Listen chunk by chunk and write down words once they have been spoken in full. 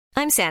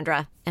I'm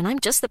Sandra, and I'm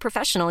just the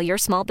professional your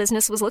small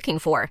business was looking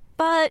for.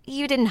 But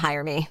you didn't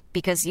hire me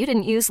because you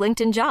didn't use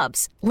LinkedIn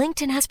Jobs.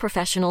 LinkedIn has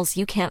professionals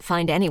you can't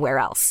find anywhere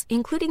else,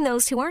 including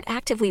those who aren't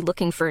actively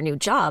looking for a new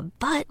job,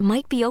 but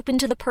might be open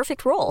to the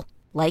perfect role,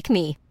 like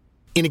me.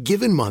 In a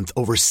given month,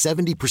 over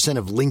 70%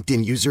 of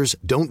LinkedIn users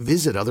don't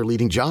visit other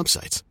leading job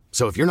sites.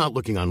 So if you're not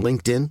looking on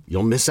LinkedIn,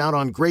 you'll miss out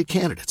on great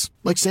candidates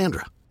like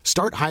Sandra.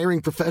 Start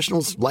hiring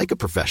professionals like a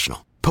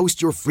professional.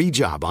 Post your free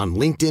job on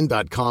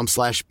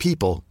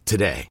linkedin.com/people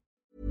today.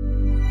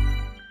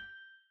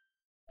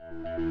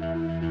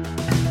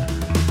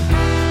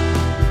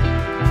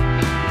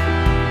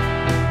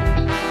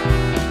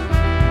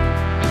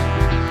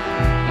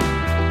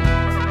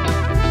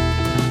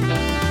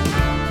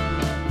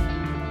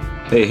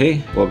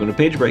 Hey, welcome to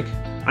Page Break.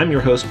 I'm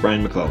your host,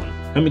 Brian McClellan,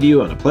 coming to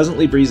you on a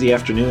pleasantly breezy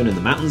afternoon in the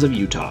mountains of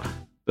Utah.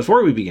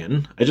 Before we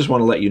begin, I just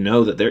want to let you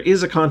know that there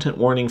is a content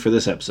warning for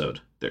this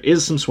episode. There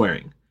is some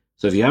swearing.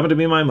 So if you happen to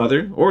be my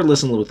mother, or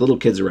listen with little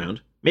kids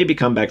around, maybe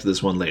come back to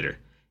this one later.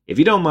 If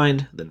you don't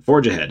mind, then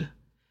forge ahead.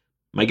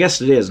 My guest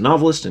today is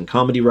novelist and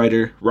comedy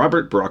writer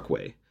Robert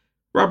Brockway.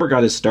 Robert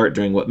got his start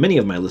during what many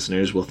of my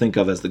listeners will think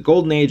of as the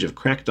golden age of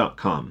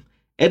Cracked.com,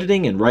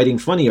 editing and writing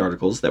funny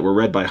articles that were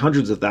read by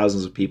hundreds of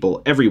thousands of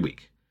people every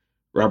week.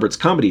 Robert's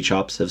comedy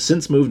chops have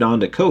since moved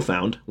on to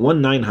co-found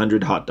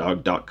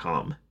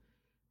 1-900hotdog.com.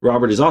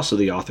 Robert is also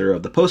the author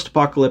of the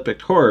post-apocalyptic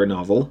horror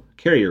novel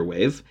Carrier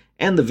Wave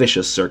and The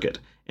Vicious Circuit,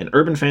 an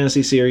urban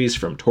fantasy series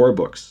from Tor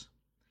Books.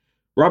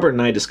 Robert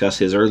and I discuss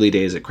his early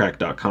days at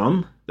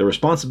Cracked.com, the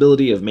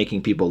responsibility of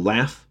making people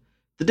laugh,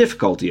 the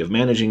difficulty of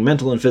managing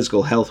mental and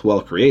physical health while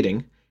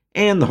creating,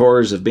 and the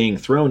horrors of being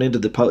thrown into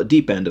the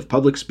deep end of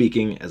public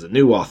speaking as a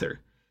new author.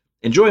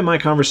 Enjoy my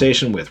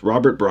conversation with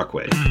Robert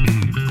Brockway.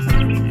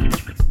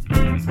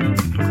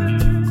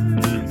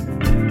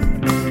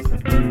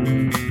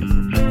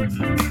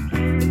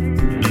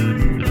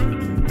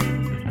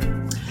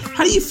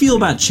 How do you feel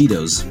about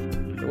Cheetos?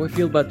 How do I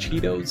feel about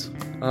Cheetos?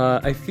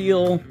 I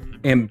feel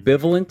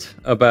ambivalent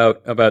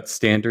about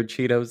standard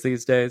Cheetos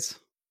these days.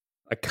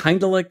 I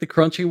kind of like the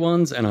crunchy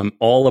ones, and I'm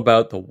all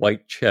about the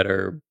white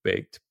cheddar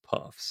baked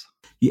puffs.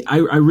 Yeah,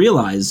 I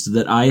realized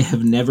that I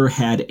have never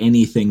had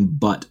anything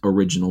but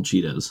original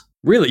Cheetos.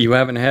 Really? You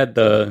haven't had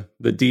the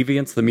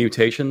deviants, the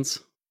mutations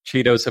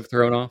Cheetos have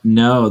thrown off?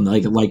 No,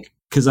 like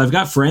because I've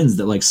got friends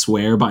that like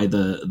swear by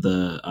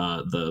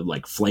the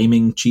like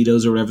flaming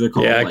Cheetos or whatever they're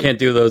called. Yeah, I like, can't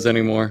do those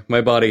anymore.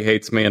 My body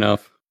hates me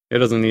enough. It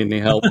doesn't need any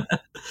help.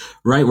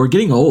 Right, we're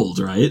getting old,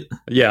 right?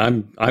 Yeah,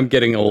 I'm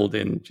getting old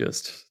in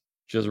just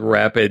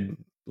rapid,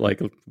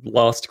 like,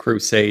 Lost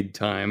Crusade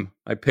time.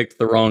 I picked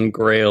the wrong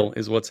grail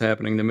is what's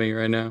happening to me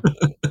right now.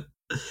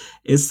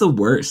 It's the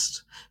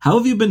worst. How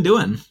have you been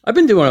doing? I've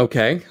been doing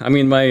okay. I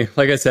mean, like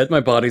I said, my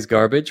body's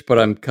garbage, but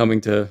I'm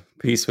coming to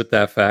peace with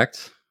that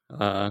fact.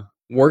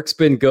 Work's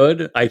been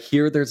good. I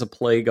hear there's a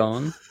plague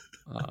on.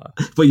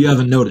 But you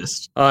haven't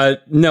noticed.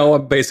 No,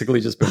 I've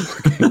basically just been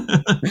working.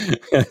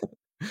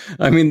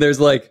 I mean, there's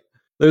like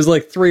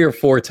 3 or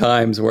 4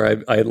 times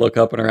where I look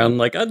up and around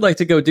like, I'd like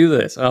to go do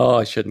this. Oh,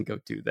 I shouldn't go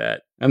do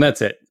that. And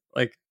that's it.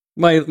 Like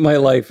my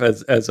life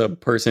as a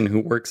person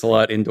who works a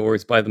lot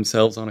indoors by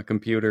themselves on a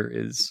computer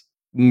is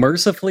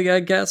mercifully, I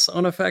guess,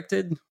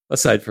 unaffected,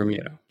 aside from,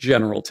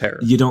 general terror.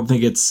 You don't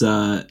think it's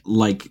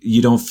like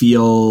you don't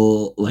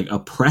feel like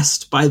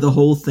oppressed by the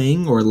whole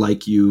thing, or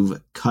like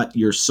you've cut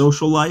your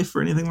social life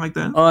or anything like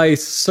that? I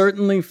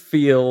certainly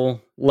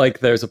feel like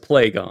there's a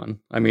plague on.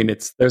 I mean,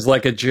 there's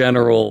like a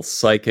general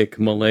psychic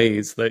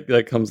malaise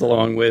that comes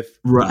along with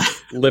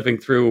living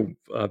through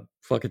a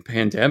fucking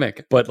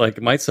pandemic. But like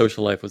my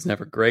social life was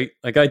never great.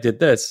 Like I did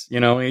this,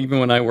 even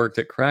when I worked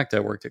at Cracked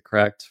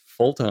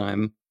full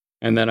time.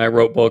 And then I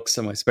wrote books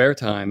in my spare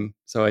time.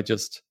 So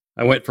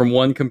I went from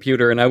one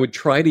computer, and I would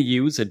try to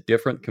use a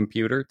different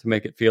computer to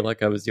make it feel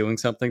like I was doing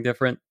something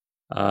different.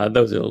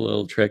 Those are the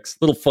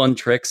little fun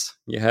tricks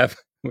you have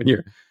when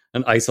you're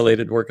an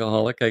isolated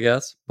workaholic, I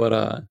guess.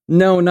 But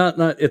no, not.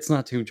 It's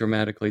not too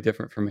dramatically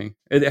different for me.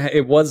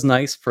 It was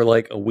nice for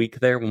like a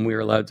week there when we were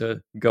allowed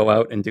to go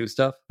out and do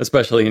stuff,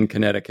 especially in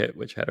Connecticut,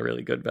 which had a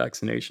really good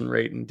vaccination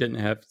rate and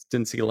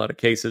didn't see a lot of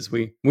cases.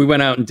 We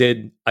went out and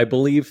did, I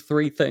believe,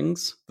 3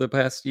 things the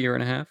past year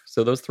and a half.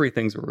 So those 3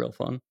 things were real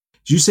fun.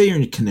 Did you say you're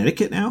in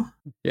Connecticut now?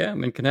 Yeah,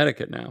 I'm in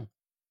Connecticut now.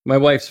 My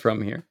wife's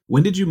from here.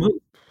 When did you move?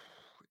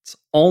 It's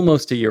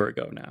almost a year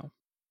ago now.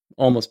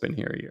 Almost been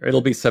here a year.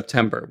 It'll be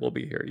September. We'll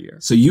be here a year.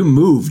 So you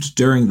moved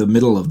during the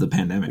middle of the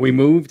pandemic. We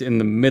moved in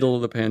the middle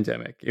of the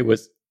pandemic. It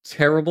was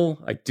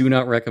terrible. I do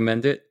not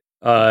recommend it.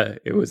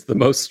 It was the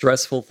most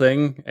stressful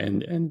thing,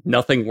 and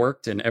nothing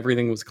worked, and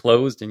everything was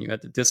closed, and you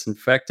had to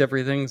disinfect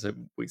everything. So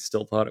we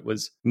still thought it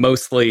was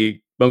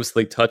mostly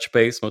touch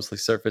based, mostly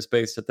surface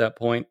based at that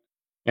point.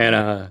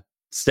 And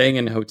staying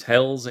in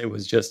hotels,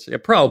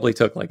 it probably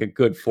took like a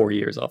good 4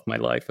 years off my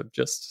life of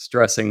just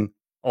stressing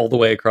all the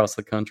way across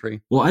the country.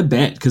 Well, I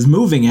bet, because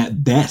moving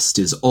at best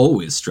is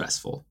always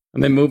stressful.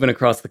 And then moving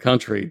across the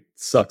country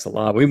sucks a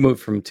lot. We moved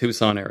from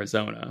Tucson,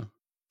 Arizona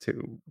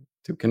to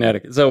to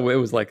Connecticut. So it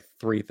was like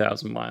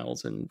 3,000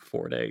 miles in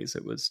 4 days.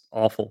 It was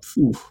awful.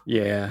 Oof.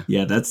 Yeah.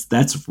 Yeah,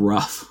 that's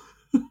rough.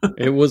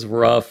 It was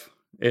rough.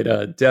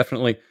 It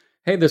definitely.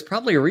 Hey, there's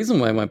probably a reason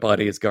why my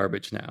body is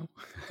garbage now.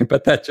 I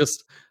bet that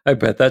just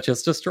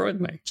destroyed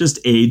me. Just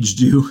aged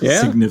you Yeah.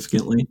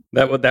 significantly.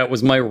 That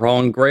was my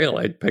wrong grail.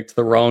 I picked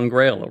the wrong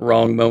grail, a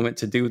wrong moment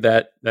to do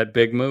that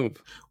big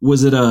move.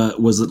 Was it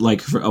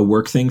like a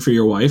work thing for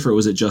your wife, or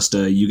was it just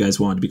you guys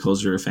wanted to be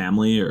closer to her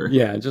family? Or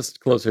Yeah, just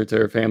closer to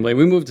her family.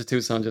 We moved to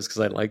Tucson just because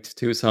I liked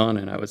Tucson,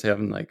 and I was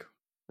having like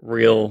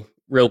real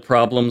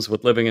problems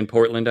with living in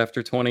Portland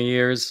after 20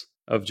 years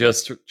of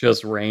just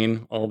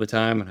rain all the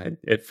time, and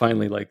it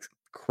finally like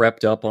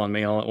crept up on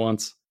me all at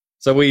once.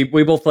 So we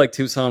both like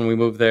Tucson. We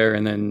moved there,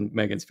 and then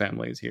Megan's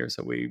family is here,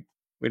 so we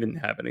didn't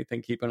have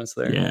anything keeping us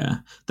there. Yeah,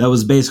 that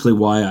was basically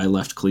why I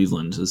left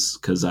Cleveland, is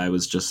because I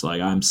was just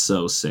like, I'm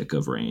so sick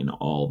of rain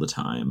all the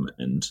time,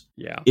 and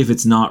Yeah. if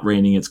it's not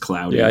raining, it's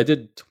cloudy. Yeah, I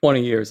did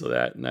 20 years of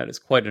that, and that is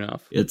quite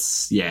enough.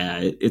 It's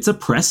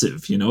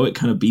oppressive. It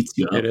kind of beats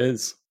you up. It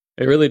is.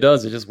 It really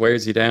does. It just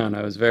wears you down.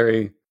 I was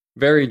very,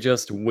 very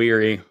just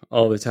weary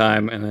all the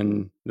time. And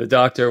then the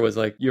doctor was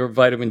like, your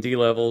vitamin D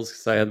levels,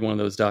 because I had one of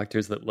those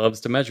doctors that loves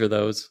to measure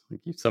those. Like,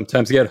 you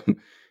sometimes get them.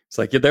 It's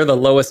like, they're the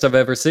lowest I've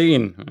ever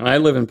seen. And I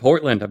live in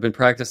Portland. I've been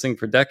practicing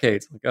for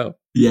decades. Like, oh,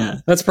 Yeah.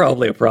 that's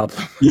probably a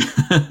problem.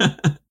 Yeah.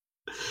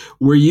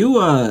 Were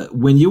you,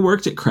 when you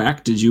worked at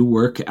Cracked, did you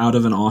work out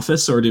of an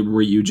office, or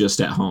were you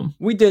just at home?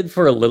 We did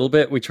for a little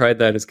bit. We tried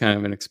that as kind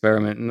of an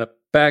experiment. And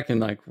back in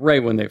like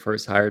right when they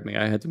first hired me,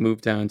 I had to move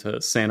down to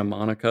Santa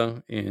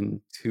Monica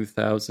in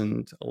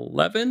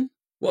 2011.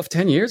 Well,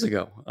 10 years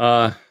ago.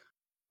 Wow,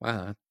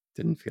 that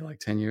didn't feel like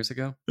 10 years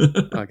ago.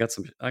 I got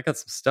some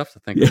stuff to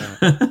think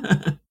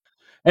about.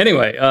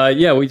 Anyway,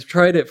 yeah, we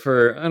tried it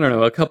for, I don't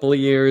know, a couple of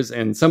years,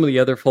 and some of the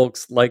other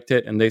folks liked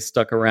it and they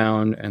stuck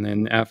around. And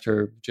then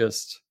after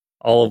just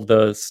all of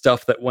the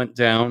stuff that went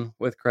down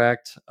with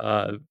Cracked,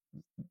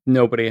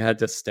 nobody had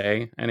to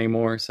stay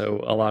anymore.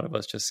 So a lot of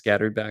us just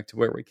scattered back to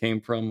where we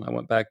came from. I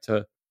went back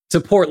to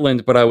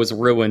Portland, but I was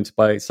ruined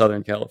by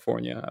Southern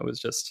California. I was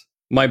just,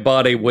 my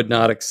body would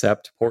not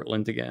accept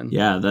Portland again.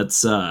 Yeah,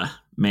 that's,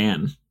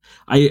 man.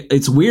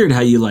 It's weird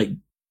how you like,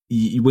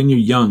 when you're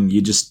young,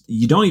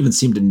 you don't even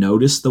seem to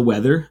notice the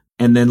weather.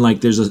 And then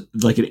like there's an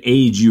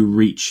age you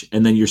reach,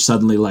 and then you're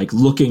suddenly like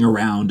looking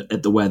around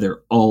at the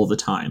weather all the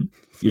time.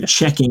 You're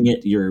checking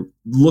it. You're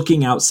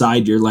looking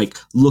outside. You're like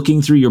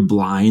looking through your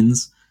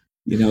blinds,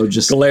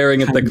 just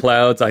glaring at the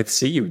clouds. I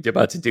see you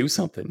about to do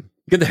something.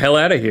 Get the hell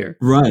out of here.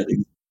 Right.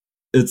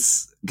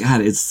 It's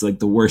like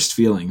the worst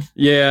feeling.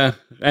 Yeah.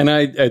 And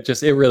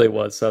it really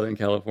was Southern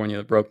California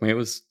that broke me. It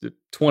was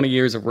 20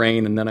 years of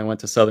rain. And then I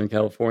went to Southern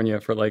California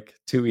for like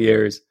 2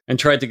 years and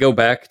tried to go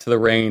back to the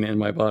rain, and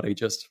my body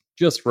just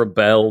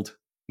rebelled.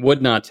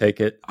 Would not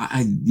take it.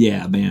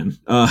 Yeah, man.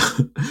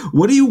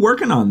 What are you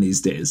working on these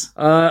days?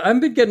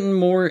 I've been getting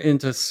more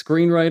into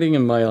screenwriting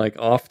in my like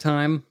off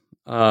time.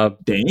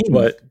 Dang.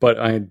 But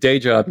my day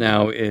job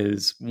now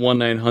is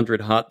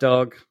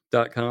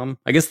 1-900hotdog.com.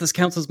 I guess this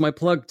counts as my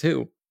plug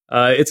too.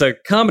 It's a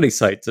comedy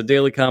site. It's a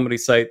daily comedy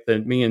site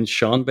that me and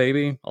Sean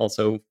Baby,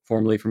 also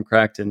formerly from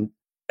Cracked, and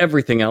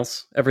everything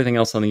else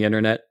on the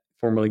internet,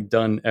 formerly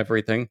done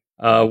everything.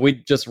 We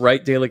just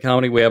write daily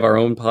comedy. We have our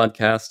own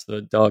podcast,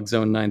 the Dog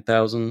Zone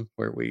 9000,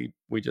 where we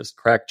just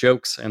crack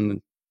jokes.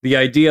 And the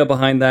idea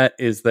behind that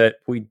is that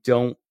we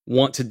don't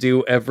want to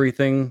do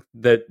everything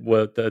that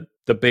what the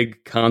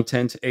big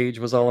content age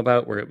was all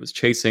about, where it was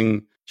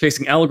chasing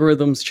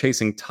algorithms,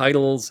 chasing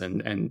titles,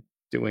 and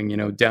doing,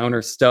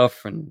 downer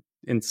stuff and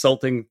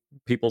insulting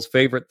people's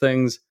favorite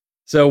things.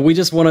 So we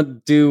just want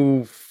to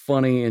do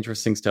funny,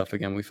 interesting stuff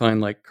again. We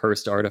find like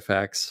cursed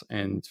artifacts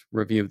and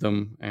review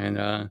them.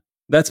 And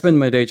that's been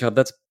my day job.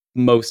 That's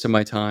most of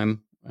my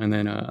time. And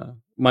then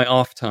my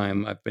off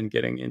time, I've been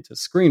getting into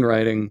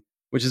screenwriting,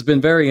 which has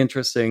been very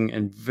interesting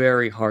and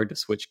very hard to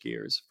switch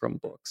gears from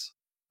books.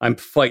 I'm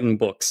fighting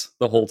books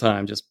the whole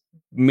time, just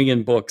me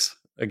and books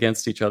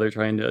against each other,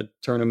 trying to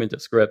turn them into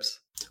scripts.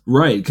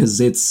 Right,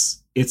 because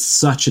it's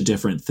such a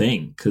different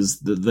thing, because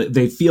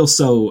they feel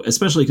so,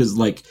 especially because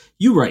like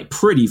you write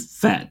pretty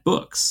fat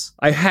books.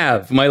 I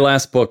have. My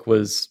last book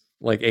was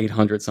like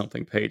 800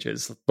 something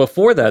pages.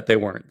 Before that, they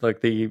weren't.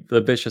 Like the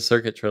Vicious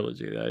Circuit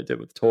trilogy that I did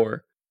with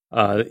Tor.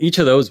 Each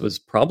of those was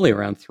probably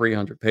around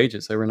 300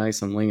 pages. They were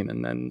nice and lean.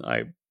 And then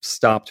I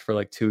stopped for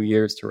like 2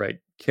 years to write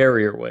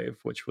Carrier Wave,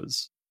 which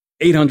was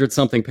 800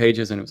 something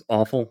pages, and it was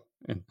awful.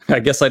 And I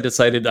guess I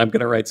decided I'm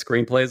going to write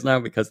screenplays now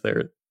because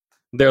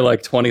they're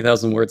like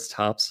 20,000 words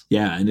tops.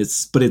 Yeah, and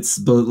it's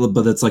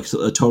like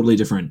a totally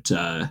different,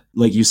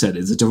 like you said,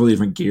 it's a totally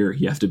different gear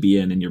you have to be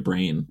in your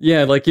brain.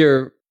 Yeah, like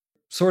you're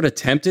sort of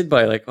tempted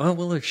by like, oh,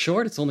 well, they're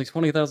short. It's only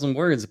 20,000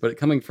 words. But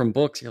coming from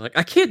books, you're like,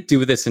 I can't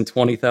do this in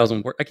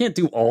 20,000 words. I can't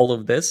do all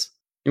of this.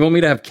 You want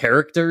me to have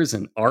characters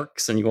and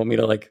arcs, and you want me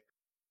to like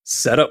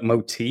set up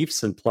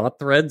motifs and plot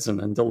threads and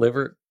then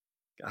deliver.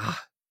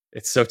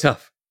 It's so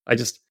tough.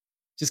 Just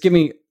give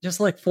me just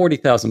like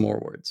 40,000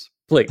 more words,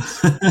 please.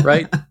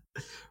 Right?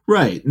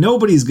 Right.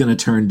 Nobody's going to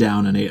turn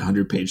down an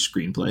 800-page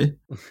screenplay.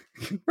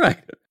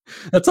 Right.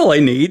 That's all I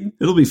need.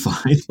 It'll be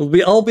fine.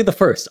 I'll be the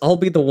first. I'll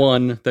be the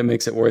one that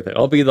makes it worth it.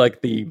 I'll be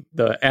like the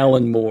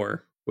Alan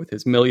Moore with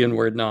his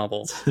 1,000,000-word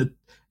novel.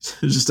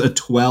 Just a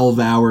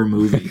 12-hour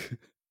movie.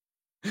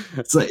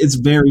 It's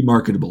very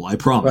marketable, I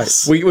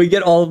promise. Right. We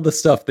get all of the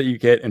stuff that you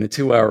get in a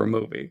 2-hour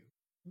movie.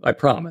 I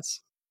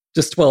promise.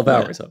 Just 12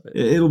 hours of it.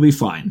 It'll be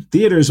fine.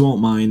 Theaters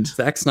won't mind.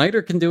 Zack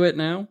Snyder can do it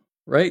now,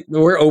 right?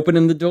 We're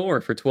opening the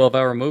door for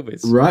 12-hour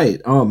movies.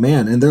 Right. Oh,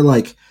 man. And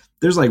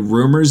there's like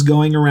rumors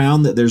going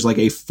around that there's like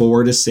a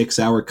 4 to 6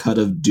 hour cut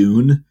of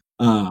Dune.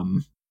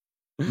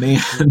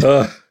 Man.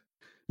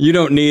 You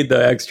don't need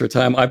the extra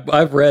time.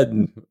 I've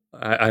read,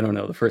 I don't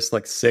know, the first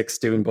like 6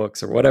 Dune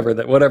books or whatever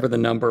the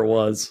number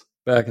was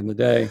back in the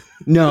day.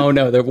 No,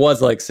 there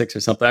was like 6 or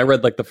something. I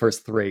read like the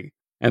first 3,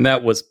 and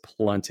that was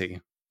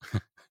plenty.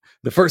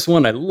 The first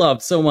one I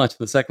loved so much.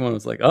 The second one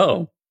was like,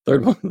 oh.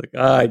 Third one, like,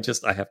 I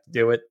have to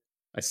do it.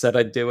 I said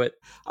I'd do it.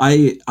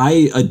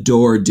 I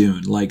adore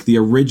Dune. Like, the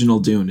original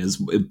Dune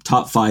is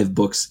top 5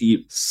 books.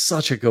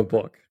 Such a good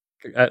book.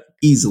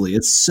 Easily.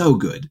 It's so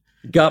good.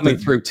 Got me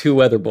through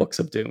 2 other books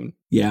of Dune.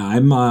 Yeah,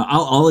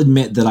 I'll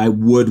admit that I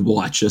would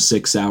watch a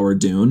 6-hour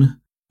Dune.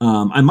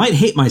 I might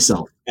hate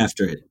myself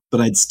after it,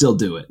 but I'd still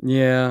do it.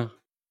 Yeah.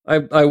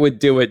 I would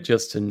do it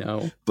just to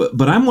know.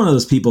 But I'm one of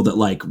those people that,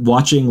 like,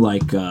 watching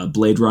like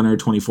Blade Runner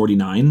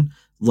 2049,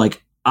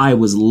 like, I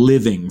was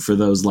living for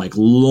those like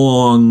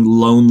long,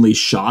 lonely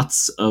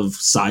shots of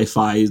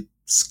sci-fi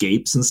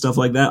scapes and stuff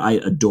like that. I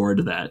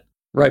adored that.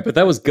 Right, but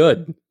that was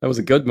good. That was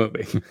a good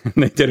movie.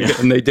 And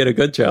they did a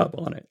good job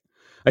on it.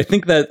 I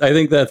think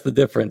that's the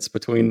difference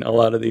between a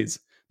lot of these.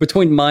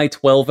 Between my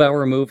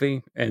 12-hour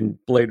movie and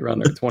Blade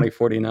Runner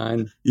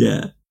 2049.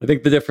 Yeah. I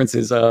think the difference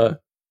is a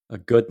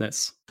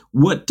goodness.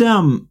 What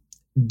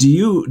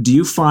do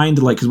you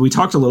find, like, because we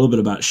talked a little bit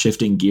about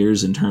shifting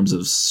gears in terms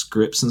of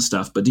scripts and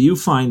stuff, but do you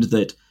find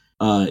that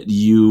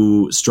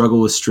you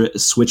struggle with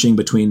switching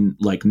between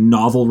like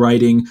novel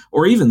writing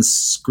or even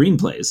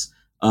screenplays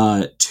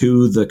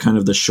to the kind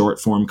of the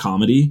short form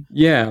comedy?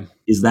 Yeah.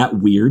 Is that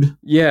weird?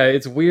 Yeah,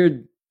 it's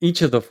weird.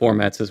 Each of the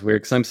formats is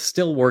weird because I'm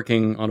still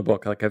working on a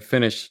book. Like, I've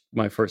finished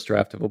my first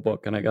draft of a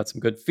book and I got some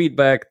good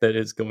feedback that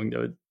is going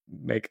to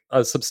make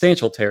a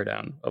substantial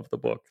teardown of the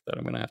book that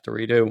I'm going to have to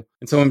redo.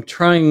 And so I'm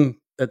trying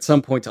at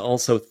some point to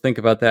also think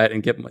about that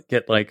and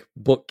get like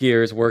book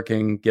gears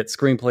working, get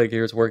screenplay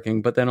gears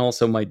working, but then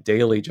also my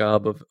daily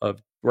job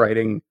of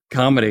writing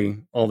comedy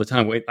all the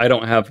time. I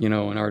don't have, an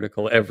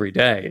article every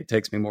day. It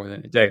takes me more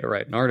than a day to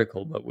write an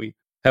article, but we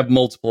have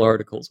multiple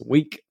articles a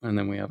week, and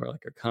then we have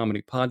like a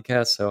comedy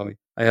podcast. So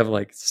I have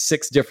like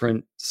 6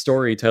 different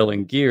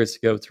storytelling gears to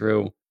go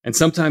through. And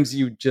sometimes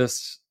you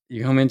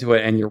come into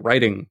it and you're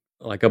writing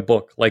like a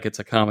book, like it's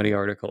a comedy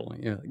article.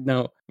 You're like,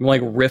 no, I'm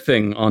like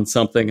riffing on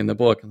something in the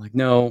book. I'm like,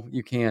 no,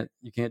 you can't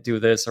do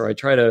this. Or I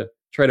try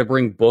to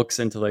bring books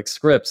into like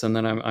scripts, and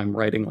then I'm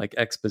writing like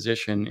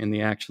exposition in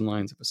the action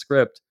lines of a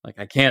script. Like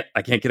I can't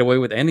get away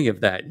with any of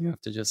that. You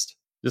have to just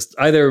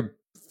either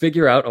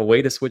figure out a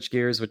way to switch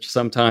gears, which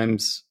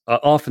sometimes,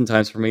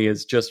 oftentimes for me,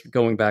 is just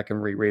going back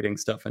and rereading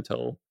stuff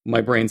until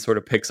my brain sort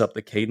of picks up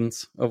the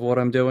cadence of what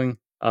I'm doing.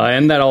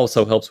 And that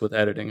also helps with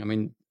editing. I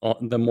mean,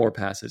 the more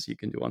passes you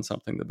can do on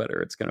something, the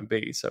better it's going to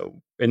be.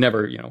 So it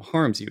never,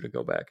 harms you to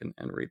go back and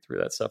read through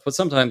that stuff. But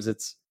sometimes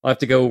I'll have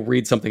to go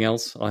read something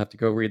else. I'll have to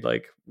go read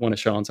like one of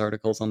Sean's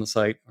articles on the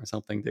site or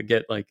something to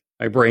get like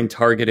my brain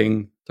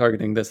targeting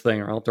this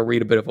thing, or I'll have to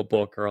read a bit of a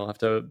book, or I'll have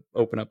to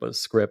open up a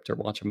script or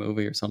watch a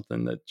movie or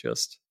something that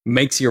just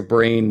makes your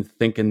brain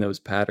think in those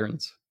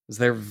patterns. Because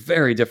they're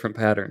very different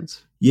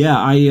patterns.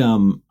 Yeah,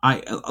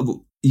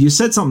 you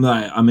said something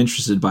that I'm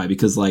interested by,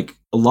 because like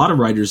a lot of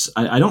writers,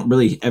 I don't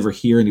really ever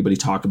hear anybody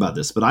talk about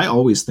this, but I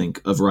always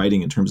think of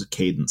writing in terms of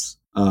cadence,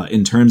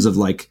 in terms of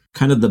like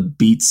kind of the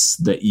beats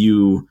that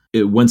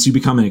once you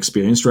become an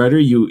experienced writer,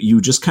 you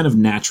just kind of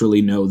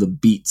naturally know the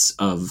beats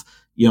of,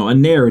 a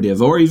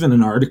narrative or even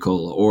an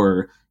article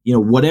or,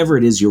 whatever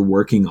it is you're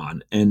working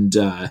on. And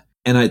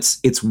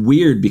it's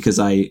weird because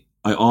I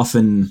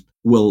often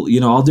will,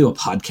 I'll do a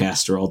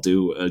podcast or I'll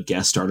do a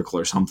guest article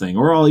or something,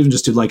 or I'll even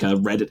just do like a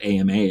Reddit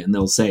AMA, and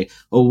they'll say,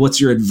 oh, what's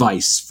your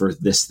advice for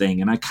this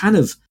thing? And I kind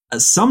of,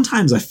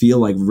 sometimes I feel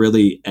like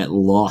really at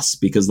loss,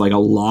 because like a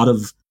lot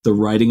of the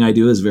writing I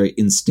do is very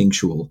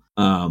instinctual.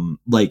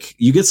 Like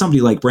you get somebody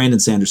like Brandon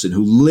Sanderson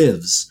who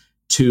lives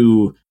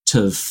to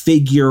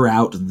figure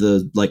out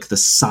the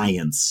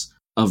science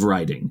of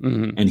writing,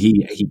 mm-hmm. and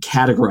he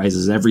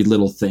categorizes every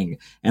little thing,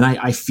 and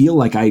I feel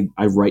like I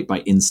write by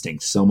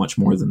instinct so much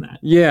more than that.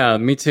 Yeah,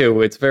 me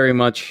too. It's very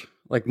much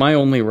like my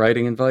only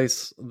writing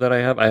advice that I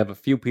have a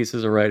few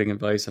pieces of writing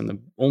advice, and the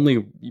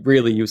only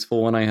really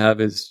useful one I have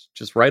is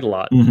just write a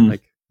lot. Mm-hmm.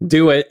 Like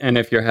do it, and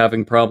if you're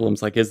having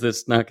problems, like is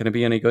this not going to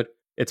be any good?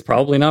 It's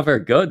probably not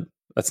very good.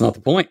 that's not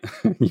the point.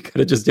 You got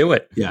to just do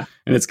it. Yeah.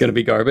 And it's going to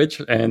be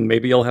garbage, and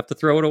maybe you'll have to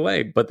throw it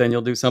away, but then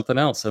you'll do something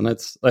else. And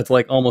that's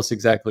like almost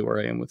exactly where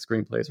I am with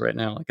screenplays right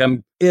now. Like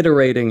I'm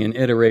iterating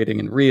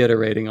and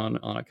reiterating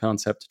on a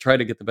concept to try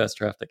to get the best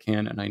draft I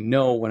can. And I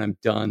know when I'm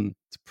done,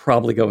 it's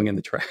probably going in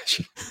the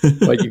trash.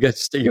 But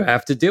you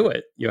have to do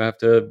it. You have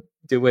to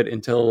do it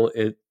until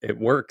it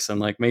works. And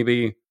like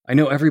maybe I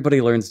know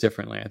everybody learns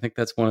differently. I think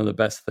that's one of the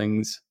best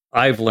things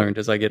I've learned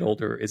as I get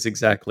older is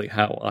exactly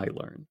how I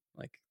learn,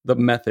 like the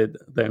method,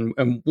 then,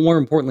 and more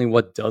importantly,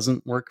 what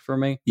doesn't work for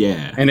me.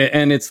 Yeah,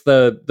 and it's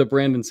the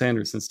Brandon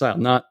Sanderson style.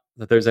 Not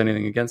that there's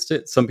anything against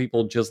it. Some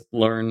people just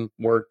learn,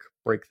 work,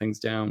 break things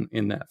down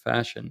in that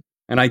fashion,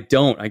 and I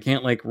don't. I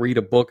can't like read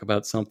a book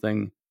about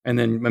something and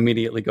then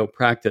immediately go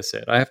practice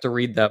it. I have to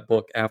read that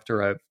book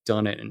after I've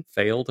done it and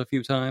failed a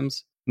few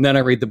times, and then I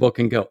read the book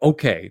and go,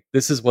 okay,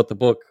 this is what the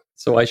book.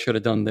 So I should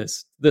have done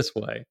this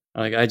way.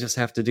 Like I just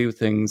have to do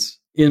things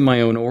in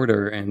my own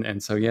order,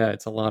 and so yeah,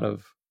 it's a lot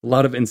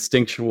of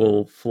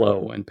instinctual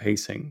flow and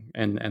pacing,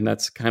 and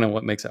that's kind of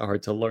what makes it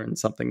hard to learn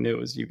something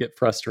new. Is you get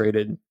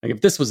frustrated. Like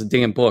if this was a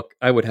damn book,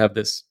 I would have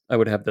this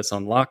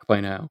on lock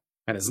by now,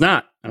 and it's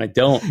not, and I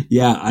don't.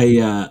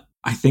 Yeah,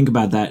 I think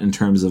about that in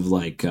terms of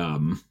like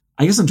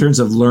I guess in terms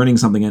of learning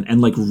something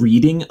and like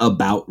reading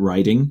about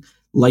writing.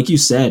 Like you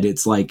said,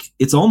 it's like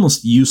it's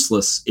almost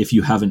useless if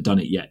you haven't done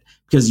it yet,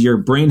 because your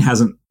brain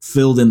hasn't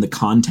filled in the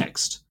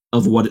context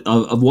of what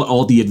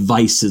all the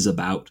advice is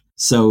about.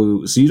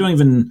 So you don't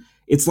even.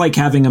 It's like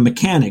having a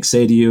mechanic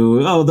say to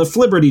you, "Oh, the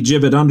flibberty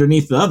gibbet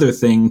underneath the other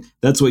thing.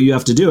 That's what you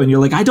have to do." And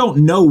you're like, "I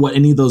don't know what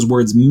any of those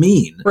words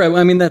mean." Right. Well,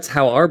 I mean, that's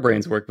how our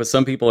brains work. But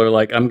some people are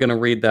like, "I'm going to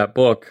read that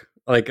book."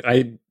 Like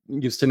I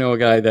used to know a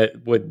guy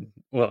that would.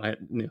 Well, I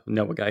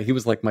know a guy. He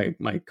was like my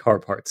car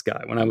parts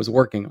guy when I was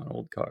working on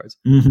old cars,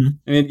 and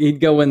he'd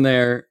go in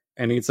there.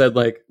 And he said,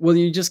 like, well,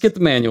 you just get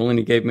the manual. And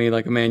he gave me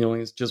like a manual.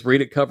 And he's just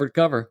read it cover to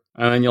cover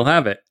and then you'll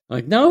have it. I'm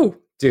like, no,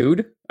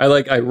 dude.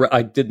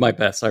 I did my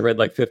best. I read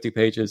like 50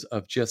 pages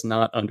of just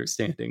not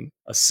understanding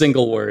a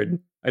single word.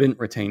 I didn't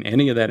retain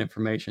any of that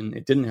information.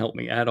 It didn't help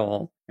me at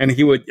all. And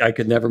I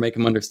could never make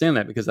him understand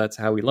that because that's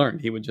how he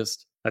learned.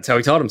 That's how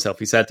he taught himself.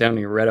 He sat down and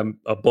he read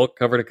a book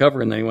cover to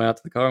cover. And then he went out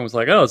to the car and was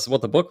like, oh, this is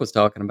what the book was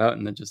talking about.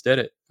 And then just did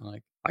it. I'm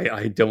like,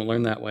 I don't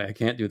learn that way. I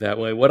can't do that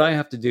way. What I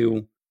have to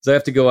do is I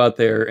have to go out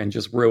there and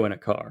just ruin a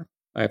car.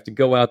 I have to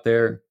go out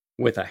there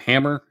with a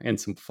hammer and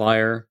some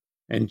fire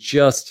and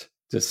just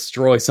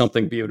destroy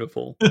something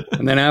beautiful.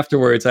 And then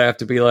afterwards, I have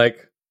to be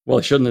like, well,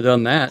 I shouldn't have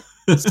done that.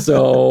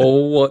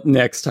 So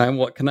next time,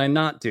 what can I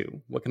not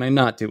do? What can I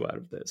not do out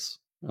of this?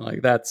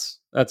 Like that's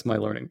my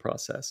learning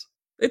process.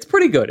 It's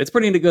pretty good. It's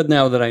pretty good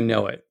now that I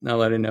know it. Now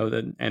that I know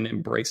that and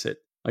embrace it,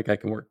 like I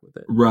can work with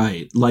it.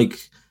 Right.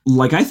 Like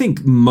I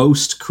think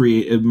most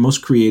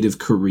creative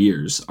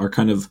careers are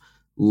kind of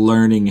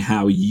learning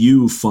how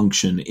you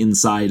function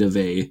inside of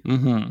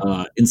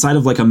inside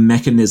of like a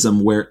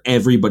mechanism where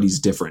everybody's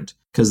different,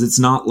 because it's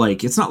not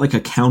like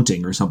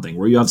accounting or something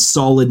where you have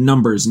solid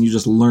numbers and you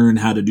just learn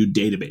how to do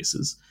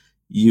databases.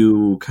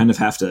 You kind of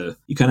have to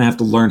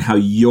learn how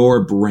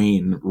your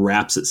brain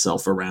wraps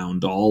itself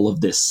around all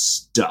of this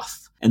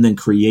stuff and then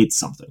create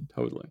something.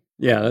 Totally.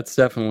 Yeah, that's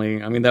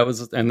definitely, I mean,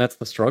 that's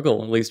the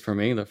struggle, at least for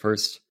me. The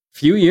first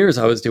few years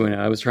I was doing it,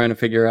 I was trying to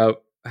figure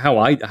out how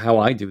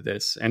I do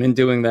this. And in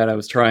doing that, I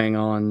was trying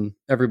on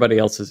everybody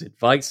else's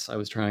advice. I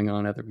was trying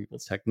on other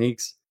people's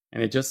techniques,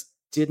 and it just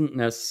didn't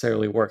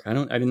necessarily work. I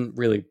didn't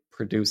really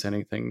produce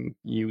anything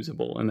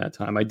usable in that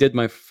time. I did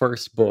my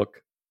first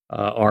book,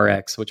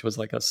 RX, which was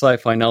like a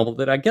sci-fi novel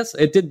that I guess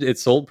it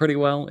sold pretty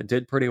well. It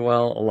did pretty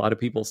well. A lot of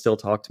people still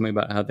talk to me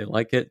about how they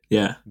like it.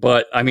 Yeah.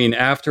 But I mean,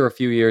 after a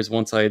few years,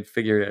 once I had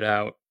figured it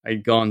out,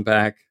 I'd gone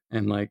back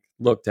and like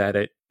looked at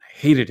it. I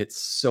hated it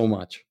so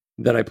much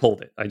that I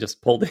pulled it. I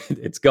just pulled it.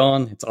 It's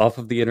gone. It's off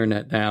of the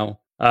internet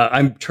now.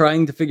 I'm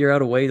trying to figure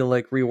out a way to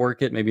like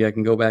rework it. Maybe I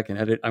can go back and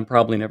edit. I'm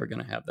probably never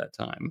going to have that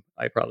time.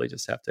 I probably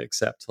just have to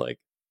accept like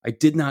I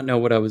did not know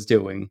what I was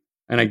doing,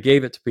 and I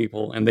gave it to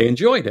people and they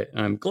enjoyed it.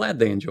 And I'm glad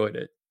they enjoyed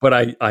it. But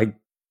I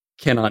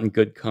cannot in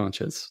good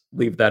conscience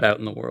leave that out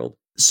in the world.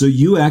 So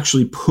you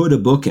actually put a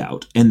book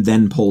out and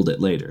then pulled it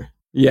later.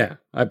 Yeah,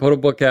 I put a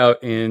book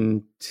out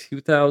in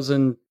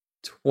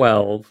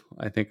 2012,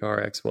 I think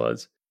RX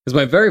was. Because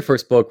my very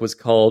first book was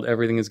called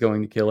Everything is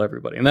Going to Kill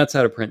Everybody. And that's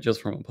out of print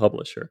just from a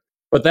publisher.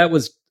 But that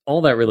was all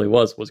that really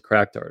was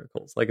cracked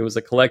articles. Like it was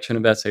a collection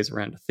of essays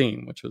around a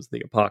theme, which was the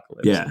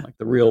apocalypse. Yeah. And like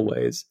the real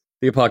ways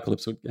the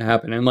apocalypse would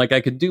happen. And like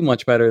I could do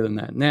much better than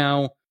that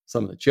now.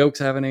 Some of the jokes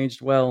haven't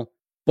aged well,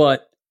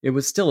 but it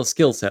was still a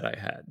skill set I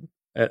had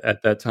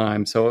at that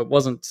time. So it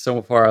wasn't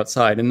so far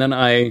outside. And then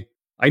I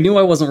knew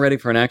I wasn't ready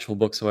for an actual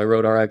book. So I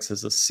wrote RX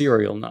as a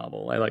serial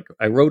novel.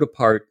 I wrote a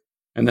part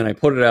and then I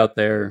put it out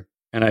there.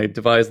 And I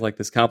devised like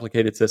this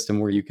complicated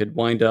system where you could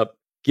wind up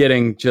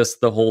getting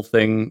just the whole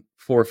thing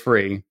for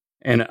free.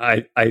 And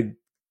I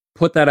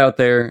put that out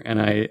there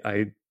and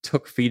I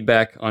took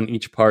feedback on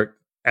each part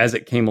as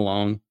it came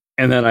along.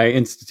 And then I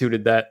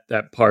instituted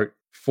that part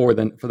for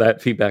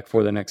that feedback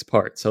for the next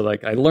part. So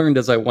like I learned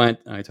as I went,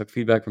 and I took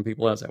feedback from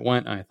people as I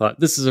went, and I thought,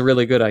 this is a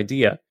really good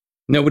idea.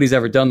 Nobody's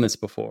ever done this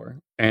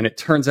before. And it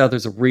turns out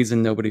there's a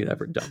reason nobody had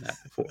ever done that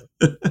before.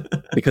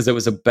 Because it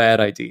was a bad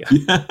idea.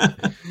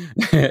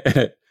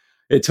 Yeah.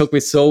 It took me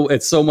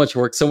it's so much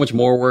work, so much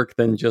more work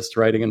than just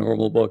writing a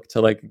normal book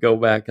to like go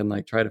back and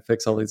like try to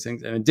fix all these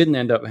things. And it didn't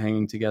end up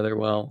hanging together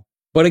well.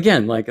 But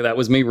again, like that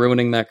was me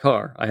ruining that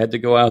car. I had to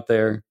go out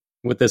there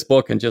with this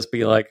book and just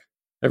be like,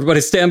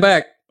 everybody stand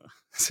back.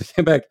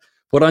 Stand back.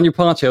 Put on your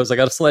ponchos. I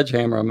got a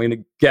sledgehammer. I'm going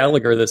to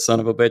Gallagher this son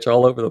of a bitch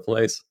all over the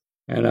place.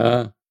 And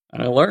I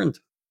learned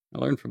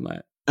from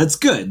that. That's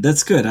good.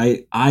 That's good.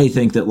 I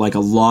think that like a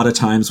lot of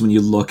times when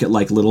you look at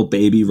like little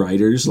baby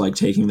writers, like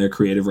taking their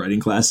creative writing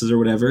classes or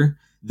whatever,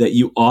 that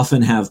you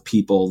often have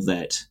people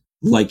that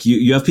like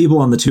you have people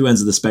on the two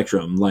ends of the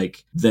spectrum,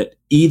 like that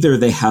either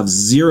they have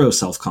zero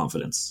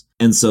self-confidence.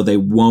 And so they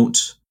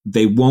won't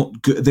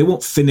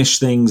finish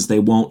things. They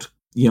won't,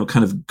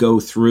 kind of go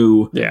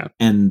through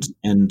and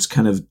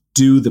kind of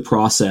do the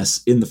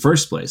process in the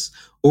first place.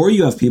 Or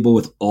you have people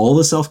with all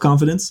the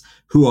self-confidence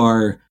who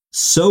are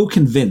so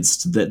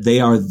convinced that they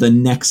are the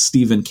next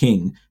Stephen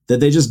King that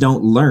they just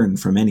don't learn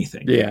from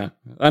anything. Yeah.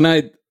 And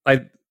I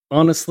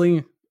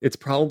honestly, it's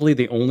probably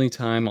the only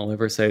time I'll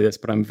ever say this,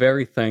 but I'm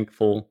very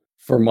thankful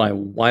for my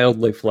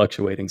wildly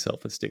fluctuating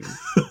self-esteem.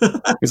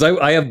 Because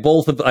I have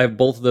both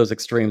of those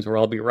extremes where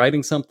I'll be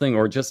writing something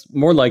or just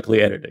more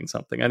likely editing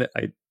something. I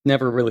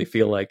never really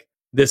feel like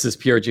this is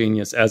pure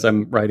genius as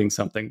I'm writing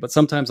something, but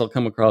sometimes I'll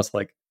come across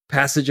like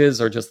passages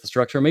or just the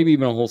structure, maybe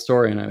even a whole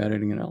story, and I'm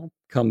editing and I'll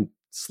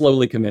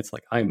slowly commits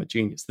like, I'm a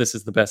genius. This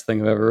is the best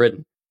thing I've ever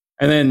written.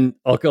 And then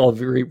I'll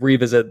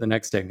revisit the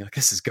next day and be like,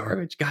 this is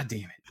garbage. God damn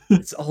it.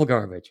 It's all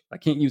garbage. I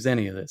can't use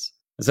any of this.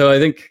 So I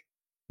think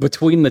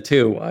between the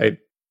two, I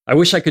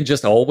wish I could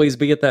just always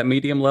be at that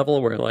medium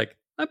level where like,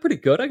 I'm pretty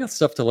good. I got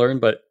stuff to learn,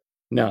 but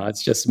no,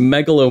 it's just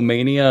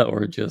megalomania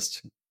or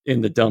just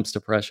in the dumps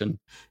depression.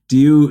 Do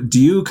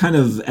you kind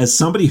of, as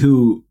somebody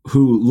who,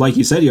 like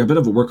you said, you're a bit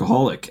of a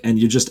workaholic and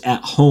you're just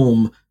at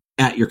home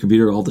at your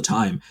computer all the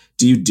time,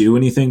 do you do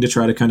anything to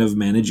try to kind of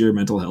manage your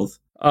mental health?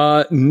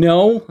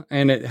 No,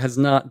 and it has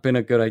not been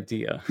a good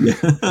idea.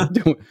 Yeah.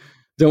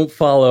 Don't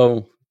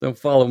follow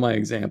my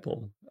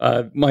example.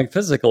 My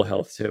physical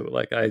health too.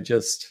 Like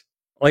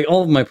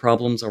all of my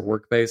problems are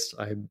work-based.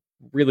 I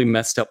really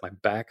messed up my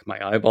back. My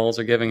eyeballs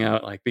are giving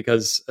out, like,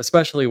 because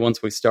especially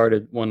once we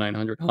started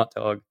 1-900 Hot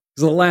Dog,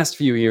 because the last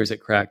few years it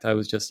cracked, I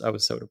was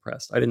so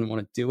depressed. I didn't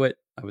want to do it.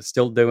 I was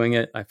still doing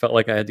it. I felt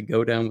like I had to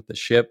go down with the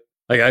ship.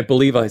 Like, I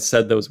believe I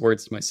said those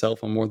words to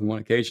myself on more than one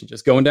occasion,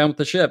 just going down with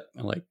the ship.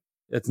 And like,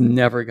 it's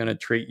never going to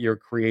treat your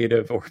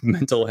creative or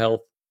mental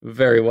health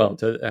very well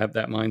to have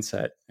that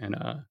mindset. And,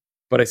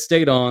 but I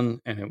stayed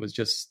on and it was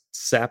just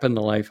sapping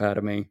the life out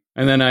of me.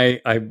 And then I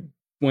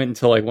went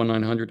into like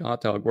 1-900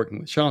 Hot Dog working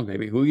with Sean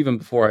Baby, who even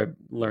before I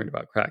learned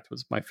about Cracked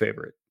was my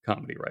favorite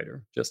comedy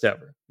writer just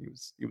ever.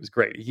 He was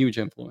great, a huge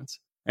influence.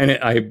 And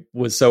I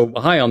was so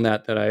high on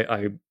that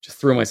I just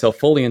threw myself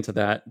fully into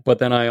that. But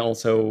then I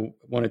also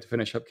wanted to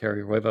finish up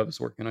Carrier Wave. I was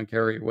working on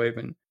Carrier Wave,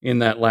 and in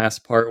that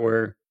last part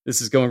where this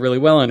is going really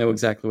well, I know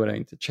exactly what I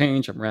need to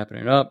change. I'm wrapping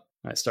it up.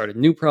 I started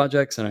new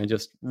projects, and I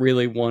just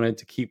really wanted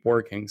to keep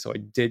working. So I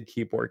did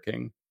keep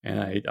working, and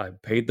I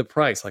paid the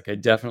price. Like,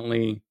 it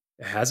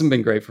hasn't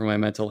been great for my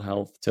mental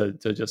health to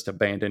just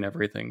abandon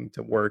everything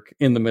to work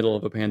in the middle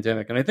of a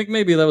pandemic. And I think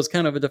maybe that was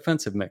kind of a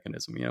defensive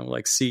mechanism,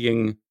 like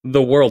seeing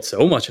the world,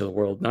 so much of the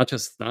world, not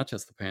just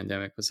the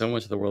pandemic, but so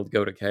much of the world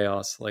go to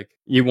chaos. Like,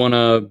 you want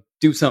to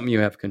do something you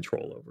have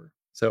control over.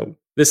 So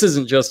this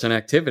isn't just an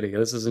activity.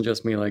 This isn't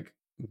just me like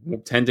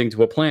tending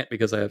to a plant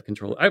because I have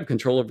control. I have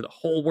control over the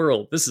whole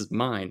world. This is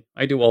mine.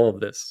 I do all of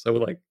this. So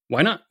like,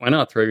 why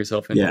not throw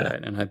yourself into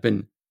that? And I've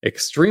been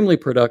extremely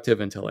productive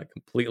until I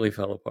completely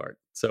fell apart.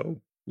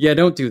 So yeah,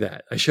 don't do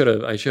that. I should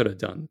have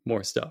done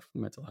more stuff for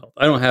mental health.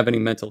 I don't have any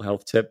mental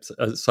health tips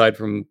aside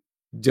from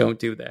don't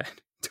do that.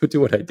 Don't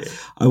do what I did.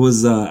 I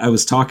was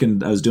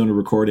doing a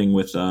recording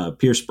with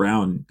Pierce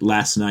Brown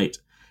last night,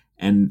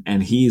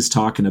 and he's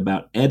talking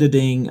about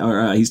editing,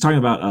 or he's talking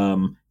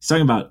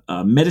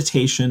about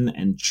meditation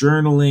and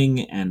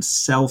journaling and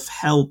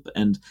self-help,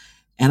 and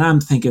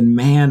I'm thinking,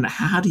 man,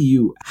 how do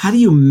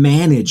you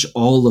manage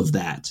all of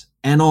that?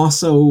 And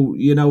also,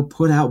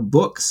 put out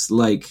books.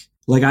 Like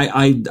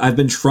I've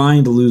been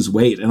trying to lose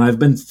weight and I've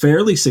been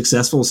fairly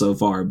successful so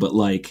far, but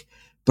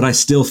I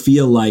still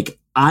feel like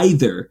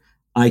either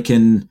I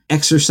can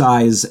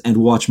exercise and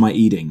watch my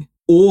eating,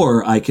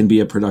 or I can be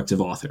a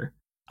productive author.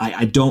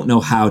 I don't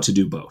know how to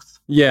do both.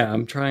 Yeah,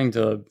 I'm trying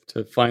to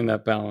find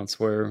that balance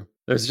where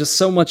there's just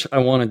so much I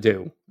want to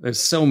do. There's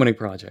so many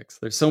projects.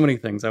 There's so many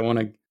things I want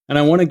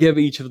to give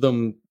each of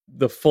them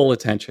the full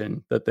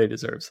attention that they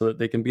deserve so that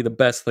they can be the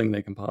best thing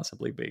they can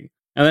possibly be.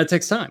 And that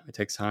takes time. It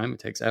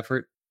takes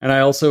effort. And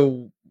I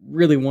also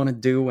really want to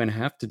do and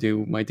have to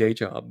do my day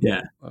job.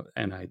 Yeah.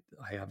 And I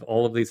have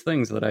all of these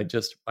things that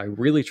I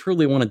really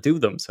truly want to do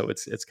them. So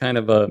it's kind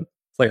of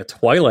it's like a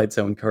Twilight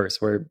Zone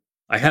curse where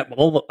I have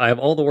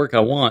all the work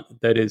I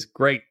want that is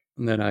great,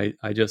 and that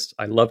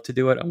I love to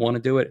do it. I want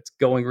to do it. It's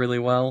going really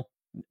well.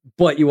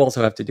 But you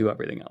also have to do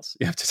everything else.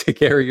 You have to take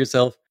care of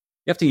yourself.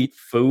 You have to eat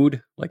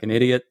food like an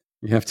idiot.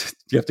 You have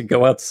to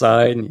go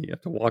outside and you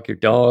have to walk your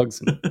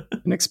dogs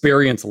and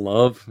experience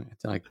love.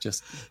 It's like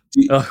just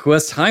who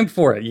has time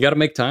for it? You got to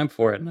make time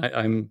for it.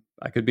 And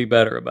I could be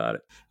better about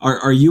it.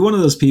 Are you one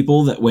of those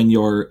people that when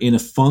you're in a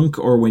funk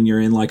or when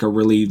you're in like a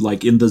really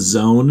like in the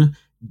zone,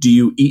 do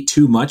you eat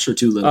too much or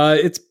too little?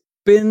 It's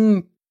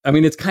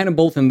kind of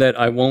both in that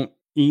I won't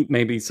eat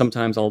maybe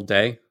sometimes all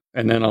day.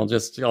 And then I'll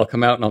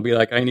come out and I'll be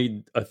like, I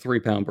need a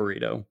 3-pound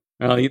burrito.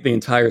 And I'll eat the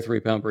entire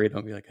 3-pound burrito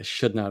and be like, I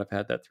should not have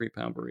had that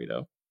 3-pound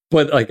burrito.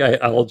 But like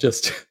I'll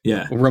just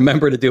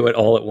remember to do it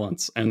all at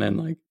once, and then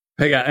like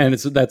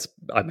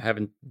I'm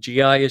having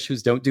GI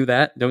issues. Don't do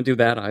that. Don't do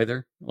that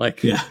either.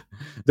 Like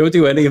don't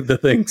do any of the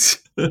things.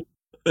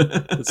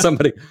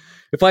 Somebody,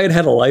 if I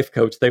had a life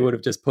coach, they would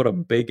have just put a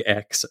big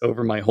X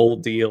over my whole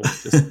deal.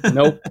 Just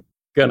nope,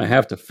 gonna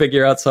have to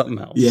figure out something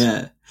else.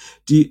 Yeah.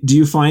 Do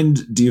you find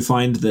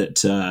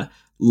that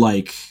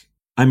like,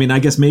 I mean, I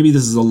guess maybe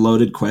this is a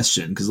loaded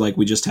question because like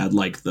we just had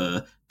like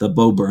the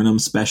Bo Burnham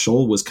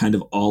special was kind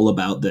of all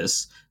about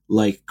this,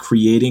 like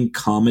creating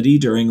comedy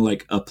during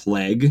like a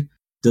plague.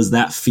 Does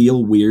that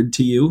feel weird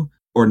to you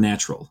or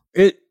natural?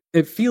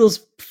 It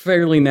feels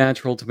fairly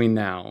natural to me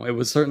now. It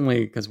was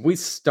certainly because we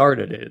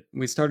started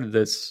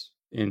this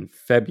in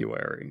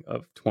February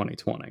of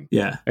 2020.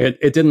 Yeah.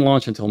 It didn't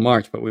launch until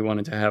March, but we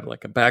wanted to have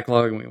like a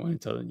backlog and we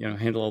wanted to,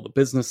 handle all the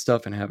business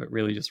stuff and have it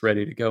really just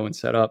ready to go and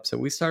set up. So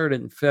we started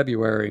it in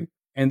February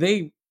and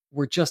they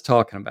were just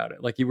talking about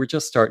it. Like you were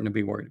just starting to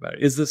be worried about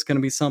it. Is this going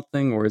to be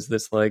something, or is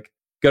this like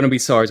going to be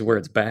SARS where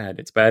it's bad?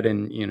 It's bad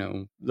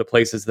in, the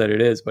places that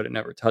it is, but it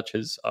never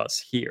touches us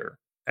here.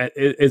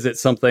 Is it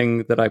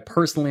something that I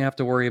personally have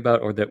to worry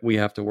about, or that we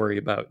have to worry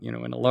about, in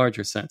a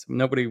larger sense?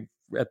 Nobody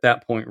at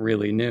that point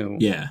really knew.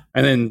 Yeah.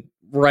 And then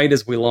right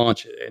as we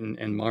launch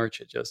in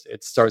March,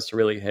 it starts to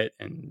really hit,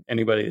 and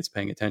anybody that's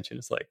paying attention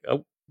is like,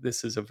 oh,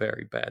 this is a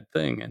very bad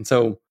thing. And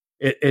so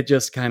it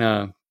just kind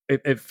of,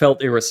 it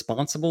felt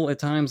irresponsible at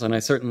times. And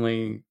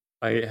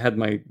I had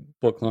my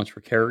book launch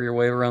for Carrier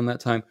Way around that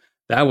time.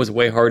 That was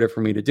way harder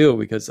for me to do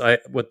because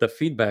with the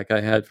feedback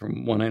I had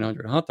from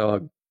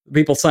 1-900-HOT-DOG,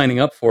 people signing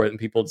up for it and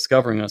people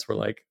discovering us were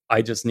like,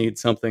 I just need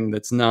something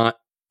that's not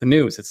the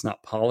news. It's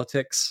not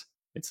politics.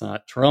 It's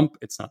not Trump.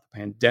 It's not the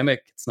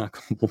pandemic. It's not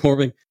global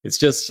warming. It's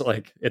just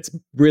like, it's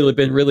really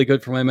been really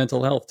good for my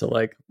mental health to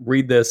like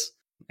read this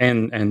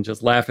and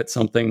just laugh at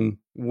something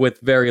with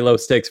very low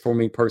stakes for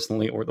me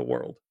personally or the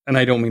world. And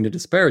I don't mean to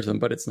disparage them,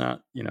 but it's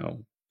not,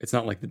 it's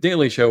not like The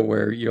Daily Show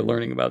where you're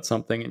learning about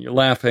something and you're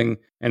laughing.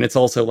 And it's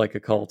also like a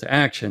call to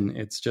action.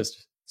 It's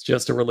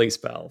just a release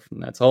valve,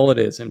 and that's all it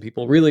is. And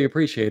people really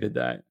appreciated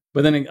that.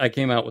 But then I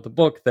came out with a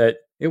book that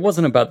it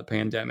wasn't about the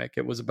pandemic.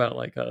 It was about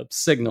like a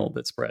signal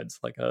that spreads,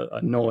 like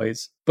a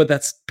noise. But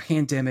that's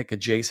pandemic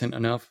adjacent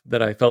enough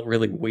that I felt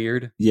really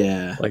weird.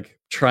 Yeah. Like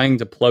trying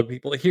to plug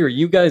people. Here,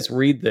 you guys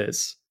read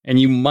this, and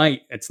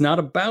it's not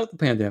about the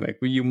pandemic,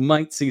 but you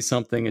might see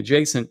something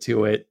adjacent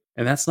to it.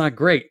 And that's not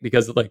great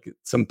because like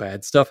some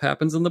bad stuff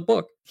happens in the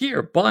book.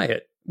 Here, buy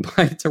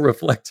it to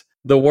reflect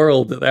the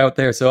world out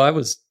there. So I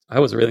was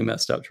really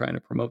messed up trying to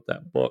promote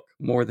that book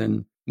more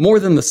than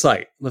the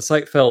site. The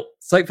site felt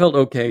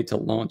okay to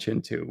launch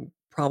into,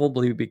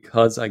 probably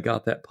because I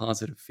got that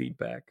positive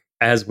feedback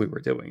as we were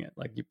doing it.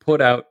 Like you put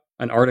out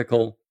an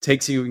article,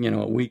 takes you,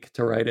 a week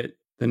to write it.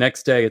 The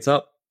next day it's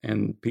up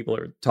and people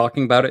are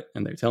talking about it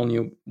and they're telling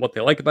you what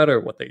they like about it or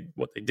what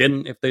they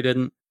didn't, if they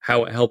didn't,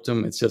 how it helped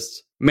them. It's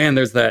just, man,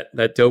 there's that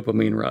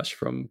dopamine rush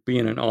from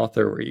being an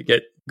author where you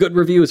get good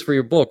reviews for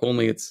your book,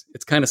 only it's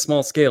kind of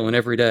small scale and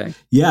every day.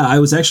 Yeah, I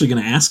was actually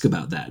going to ask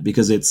about that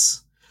because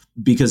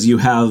you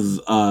have,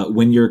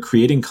 when you're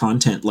creating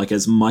content like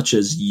as much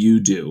as you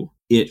do,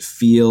 it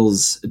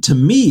feels, to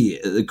me,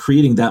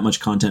 creating that much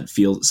content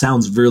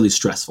sounds really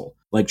stressful,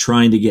 like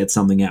trying to get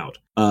something out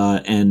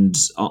and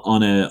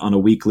on a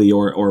weekly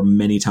or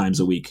many times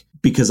a week.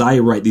 Because I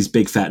write these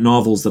big fat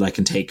novels that I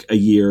can take a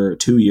year,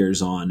 2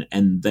 years on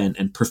and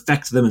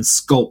perfect them and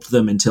sculpt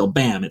them until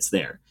bam, it's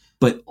there.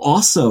 But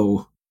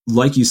also,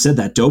 like you said,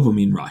 that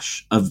dopamine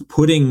rush of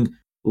putting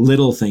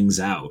little things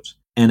out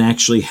and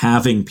actually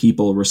having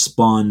people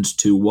respond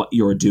to what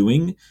you're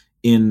doing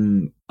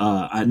in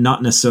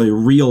not necessarily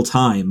real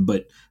time,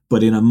 but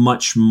in a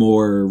much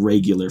more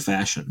regular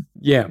fashion.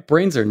 Yeah,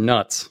 brains are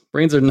nuts.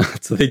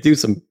 They do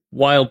some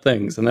wild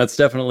things. And that's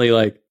definitely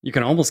like, you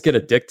can almost get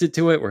addicted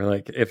to it where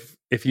like,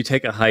 if you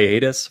take a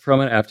hiatus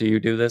from it after you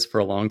do this for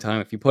a long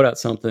time, if you put out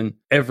something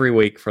every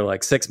week for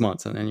like 6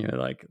 months and then you're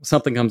like,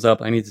 something comes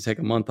up, I need to take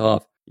a month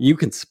off, you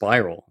can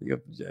spiral.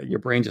 Your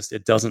brain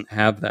it doesn't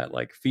have that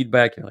like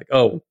feedback. You're like,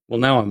 oh, well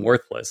now I'm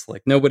worthless.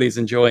 Like nobody's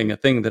enjoying a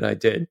thing that I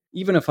did,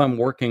 even if I'm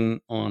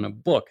working on a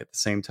book at the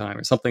same time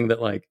or something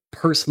that like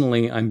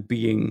personally I'm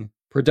being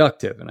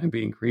productive and I'm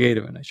being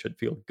creative and I should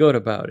feel good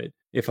about it.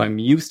 If I'm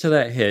used to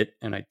that hit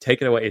and I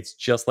take it away, it's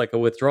just like a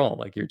withdrawal.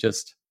 Like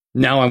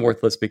now I'm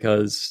worthless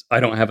because I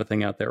don't have a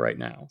thing out there right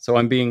now. So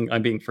I'm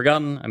being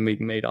forgotten. I'm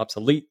being made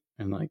obsolete.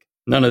 And like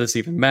none of this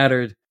even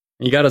mattered.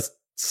 And you got to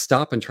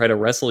stop and try to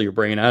wrestle your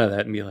brain out of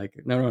that and be like,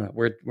 no,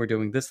 we're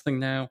doing this thing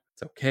now.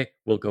 It's okay.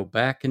 We'll go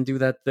back and do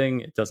that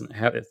thing. It doesn't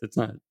have, it's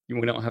not,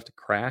 we don't have to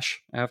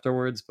crash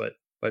afterwards, but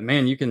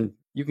man, you can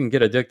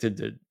get addicted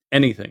to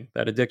anything.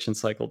 That addiction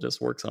cycle just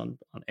works on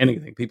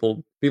anything.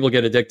 People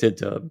get addicted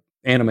to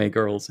anime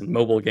girls and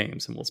mobile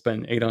games and will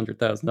spend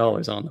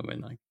 $800,000 on them.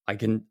 And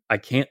I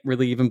can't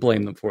really even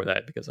blame them for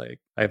that because I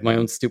have my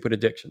own stupid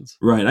addictions.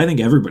 Right. I think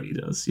everybody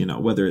does,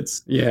 whether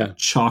it's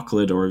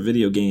chocolate or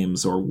video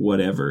games or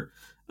whatever.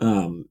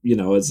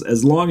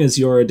 As long as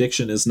your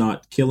addiction is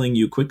not killing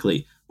you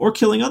quickly or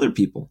killing other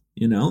people,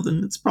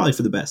 then it's probably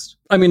for the best.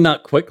 I mean,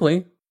 not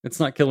quickly. It's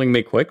not killing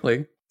me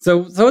quickly.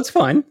 So it's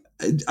fine.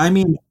 I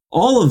mean,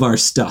 all of our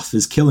stuff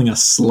is killing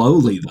us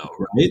slowly though,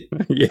 right?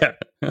 Yeah.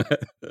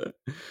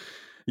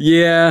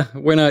 Yeah,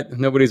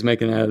 nobody's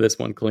making out of this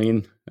one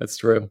clean. That's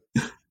true.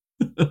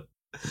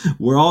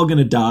 We're all going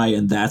to die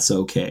and that's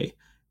okay.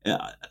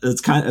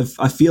 That's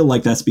I feel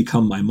like that's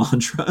become my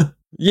mantra.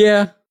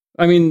 Yeah.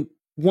 I mean,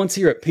 once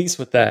you're at peace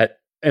with that,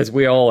 as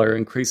we all are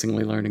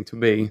increasingly learning to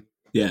be,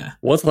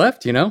 what's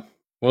left,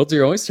 World's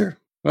your oyster.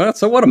 Well,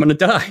 so what? I'm going to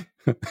die.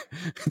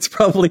 It's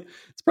probably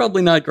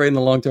not great in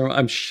the long term.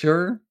 I'm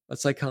sure a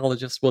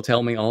psychologist will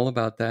tell me all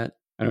about that.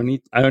 I don't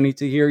need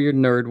to hear your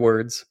nerd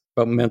words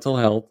about mental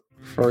health.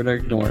 Prefer to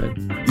ignore it.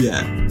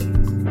 Yeah.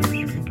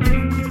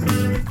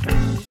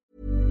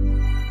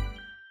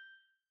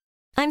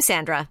 I'm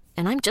Sandra,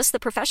 and I'm just the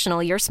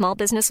professional your small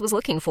business was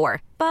looking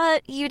for.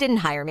 But you didn't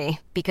hire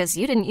me because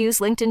you didn't use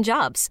LinkedIn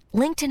Jobs.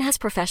 LinkedIn has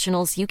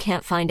professionals you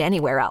can't find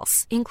anywhere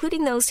else,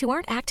 including those who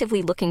aren't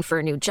actively looking for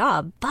a new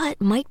job, but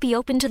might be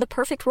open to the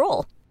perfect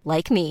role,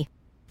 like me.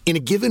 In a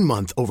given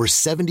month, over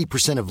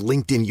 70% of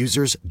LinkedIn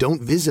users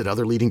don't visit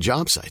other leading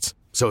job sites.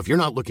 So if you're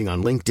not looking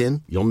on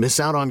LinkedIn, you'll miss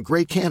out on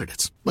great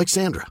candidates like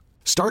Sandra.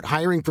 Start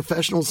hiring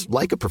professionals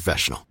like a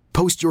professional.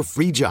 Post your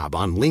free job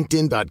on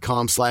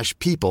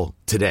linkedin.com/people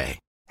today.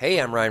 Hey,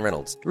 I'm Ryan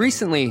Reynolds.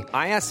 Recently,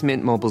 I asked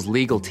Mint Mobile's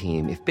legal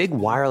team if big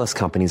wireless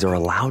companies are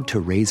allowed to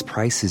raise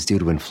prices due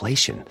to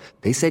inflation.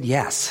 They said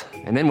yes.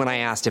 And then when I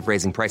asked if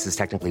raising prices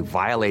technically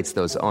violates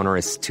those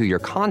onerous 2-year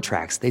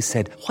contracts, they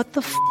said, "What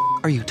the f***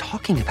 are you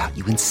talking about,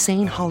 you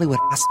insane Hollywood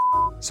ass?"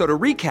 So to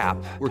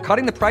recap, we're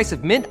cutting the price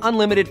of Mint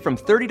Unlimited from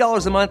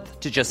 $30 a month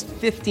to just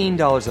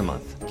 $15 a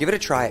month. Give it a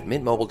try at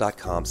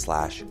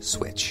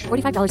mintmobile.com/switch.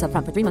 $45 up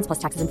front for 3 months plus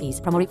taxes and fees.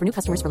 Promo rate for new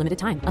customers for limited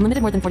time.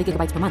 Unlimited more than 40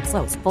 gigabytes per month.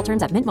 Slows full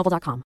terms at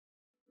mintmobile.com.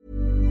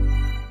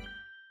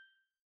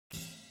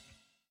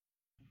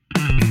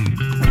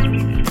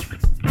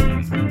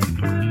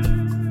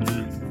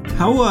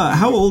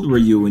 How old were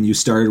you when you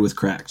started with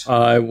Cracked?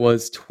 I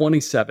was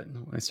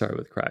 27 when I started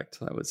with Cracked.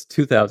 That was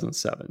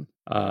 2007.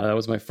 That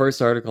was my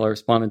first article. I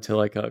responded to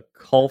like a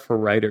call for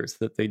writers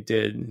that they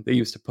did. They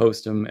used to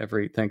post them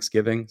every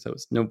Thanksgiving. So it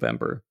was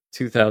November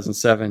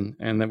 2007.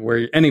 And then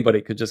where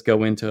anybody could just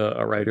go into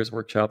a writer's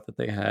workshop that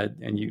they had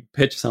and you'd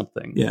pitch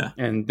something. Yeah.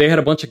 And they had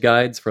a bunch of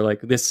guides for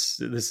like, this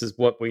is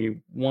what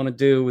we want to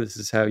do. This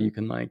is how you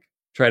can like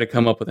try to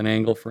come up with an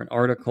angle for an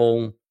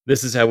article.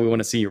 This is how we want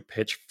to see your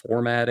pitch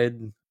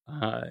formatted.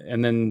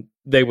 And then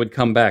somebody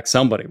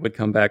would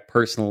come back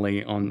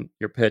personally on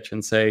your pitch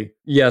and say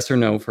yes or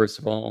no, first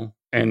of all.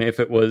 And if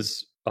it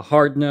was a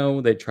hard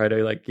no, they'd try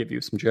to like give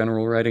you some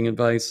general writing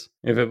advice.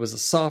 If it was a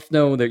soft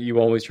no, that you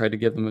always tried to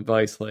give them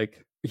advice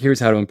like, here's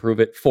how to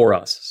improve it for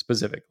us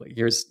specifically.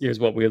 Here's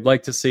what we would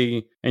like to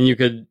see. And you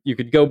could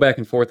go back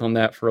and forth on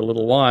that for a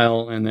little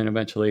while and then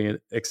eventually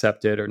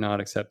accept it or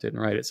not accept it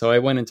and write it. So I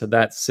went into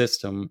that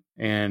system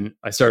and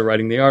I started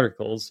writing the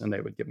articles and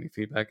they would give me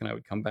feedback and I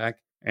would come back.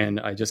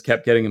 And I just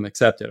kept getting them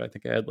accepted. I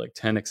think I had like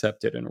 10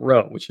 accepted in a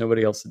row, which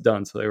nobody else had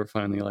done. So they were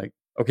finally like,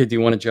 okay, do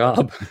you want a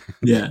job?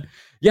 Yeah.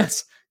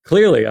 Yes,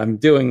 clearly I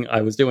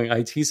was doing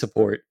IT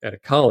support at a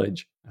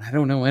college. And I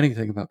don't know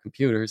anything about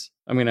computers.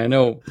 I mean, I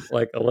know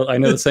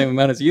the same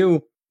amount as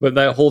you, but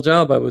that whole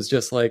job, I was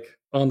just like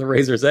on the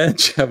razor's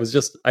edge. I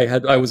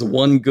was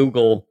one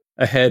Google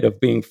ahead of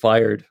being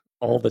fired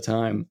all the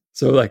time.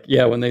 So like,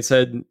 yeah, when they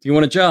said, do you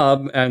want a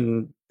job?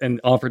 And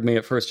offered me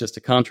at first just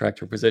a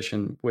contractor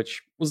position,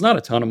 which was not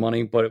a ton of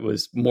money, but it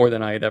was more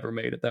than I had ever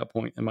made at that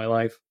point in my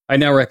life. I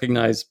now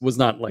recognize was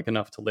not like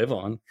enough to live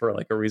on for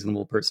like a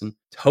reasonable person,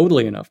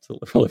 totally enough to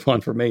live on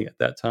for me at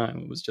that time.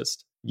 It was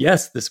just,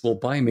 yes, this will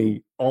buy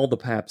me all the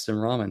Pabst and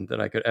ramen that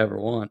I could ever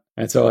want.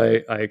 And so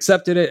I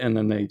accepted it. And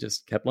then they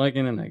just kept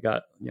liking it. And I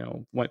got,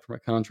 went from a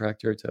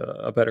contractor to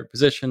a better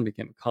position,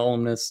 became a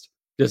columnist,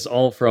 just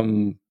all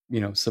from,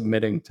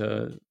 submitting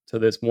to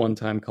this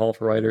one-time call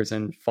for writers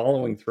and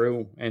following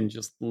through and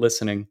just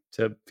listening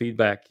to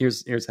feedback.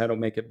 Here's how to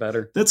make it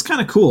better. That's kind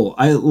of cool.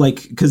 I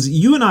like, because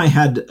you and I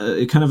had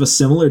kind of a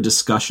similar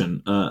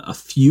discussion a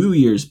few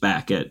years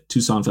back at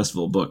Tucson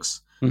Festival of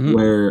Books,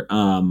 where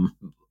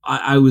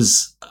I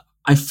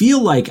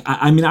feel like,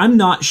 I'm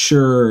not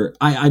sure,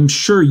 I'm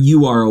sure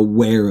you are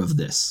aware of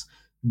this,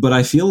 but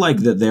I feel like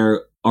that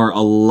there are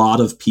a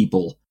lot of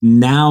people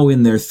now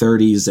in their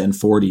 30s and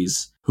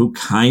 40s who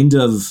kind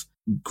of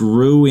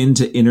grew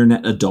into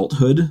internet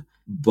adulthood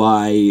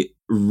by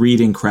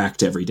reading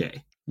Cracked every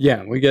day.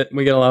 Yeah, we get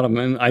a lot of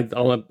them.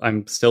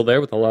 I'm still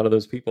there with a lot of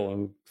those people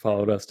who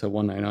followed us to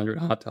 1-900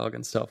 Hot Dog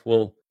and stuff.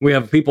 We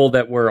have people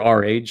that were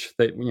our age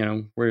that,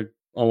 were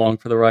along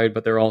for the ride,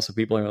 but there are also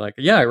people who are like,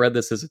 yeah, I read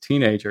this as a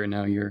teenager, and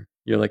now you're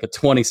like a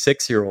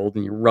 26-year-old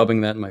and you're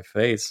rubbing that in my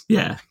face.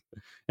 Yeah.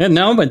 And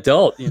now I'm an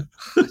adult. You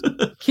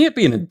can't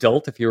be an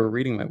adult if you were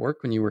reading my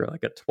work when you were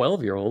like a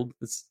 12-year-old.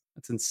 That's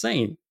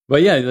insane.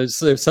 But yeah,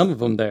 there's some of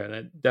them there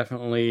that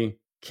definitely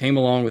came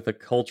along with a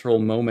cultural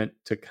moment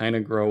to kind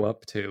of grow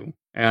up to.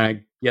 And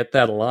I get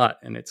that a lot.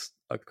 And it's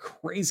a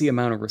crazy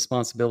amount of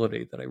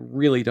responsibility that I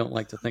really don't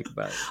like to think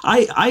about.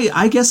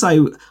 I guess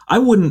I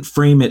wouldn't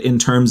frame it in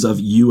terms of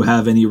you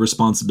have any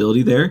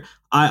responsibility there.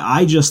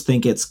 I just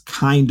think it's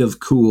kind of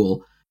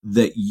cool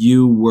that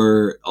you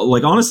were,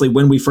 like, honestly,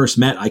 when we first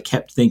met, I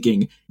kept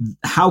thinking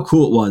how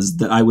cool it was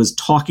that I was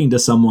talking to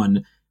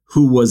someone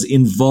who was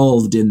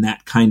involved in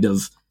that kind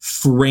of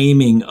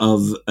framing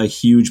of a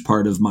huge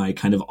part of my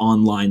kind of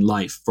online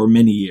life for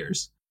many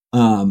years.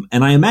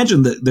 And I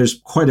imagine that there's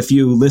quite a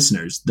few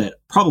listeners that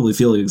probably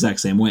feel the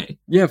exact same way.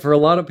 Yeah, for a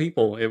lot of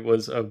people, it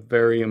was a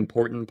very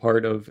important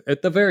part of,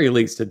 at the very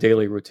least, a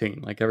daily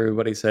routine. Like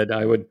everybody said,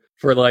 I would,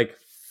 for like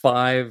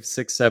 5,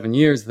 6, 7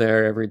 years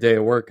there, every day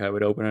at work, I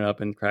would open it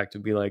up and Cracked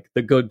would be like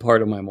the good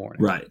part of my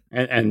morning. Right.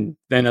 And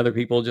then other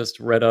people just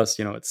read us,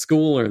 at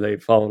school, or they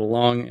followed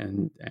along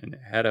and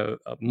had a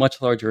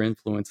much larger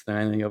influence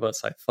than any of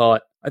us. I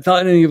thought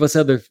any of us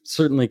had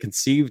certainly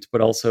conceived,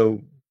 but also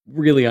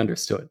really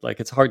understood. Like,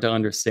 it's hard to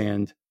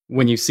understand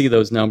when you see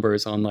those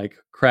numbers on like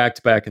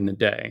Cracked back in the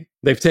day.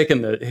 They've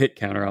taken the hit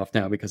counter off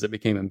now because it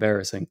became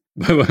embarrassing.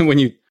 But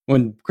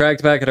when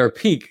Cracked back at our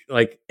peak,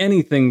 like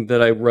anything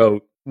that I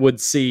wrote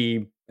would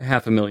see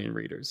 500,000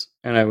 readers.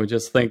 And I would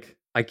just think,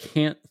 I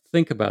can't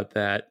think about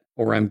that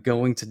or I'm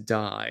going to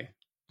die.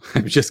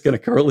 I'm just going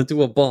to curl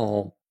into a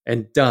ball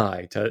and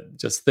die to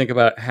just think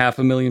about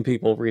 500,000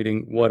 people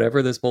reading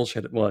whatever this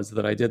bullshit it was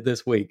that I did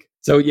this week.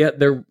 So yeah,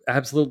 there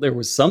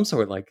was some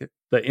sort of like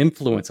the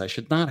influence. I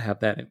should not have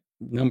that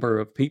number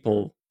of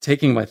people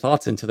taking my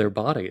thoughts into their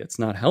body. It's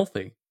not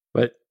healthy.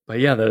 But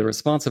yeah, the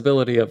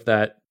responsibility of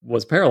that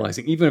was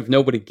paralyzing. Even if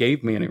nobody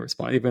gave me any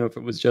response, even if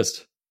it was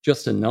just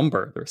a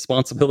number, the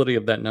responsibility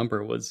of that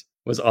number was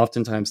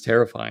oftentimes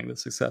terrifying, the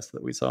success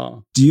that we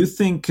saw. Do you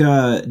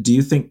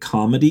think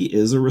comedy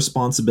is a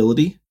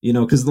responsibility?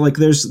 Because like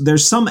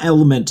there's some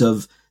element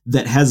of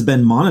that has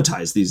been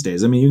monetized these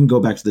days. I mean, you can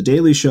go back to The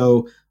Daily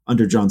Show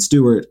under Jon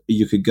Stewart.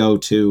 You could go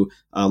to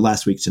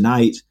Last Week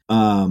Tonight.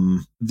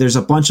 There's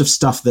a bunch of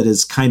stuff that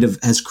is kind of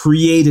has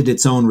created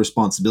its own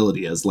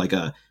responsibility as like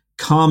a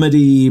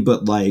comedy,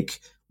 but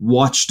like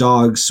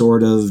watchdog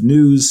sort of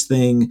news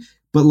thing.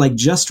 But like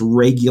just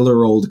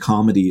regular old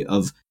comedy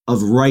of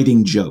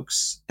writing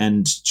jokes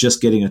and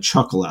just getting a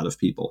chuckle out of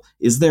people.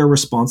 Is there a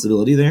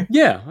responsibility there?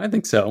 Yeah, I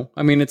think so.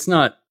 I mean, it's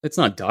not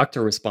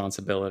doctor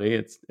responsibility.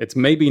 It's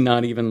maybe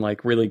not even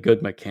like really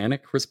good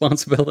mechanic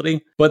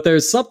responsibility, but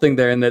there's something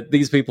there in that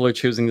these people are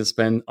choosing to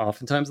spend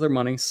oftentimes their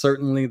money,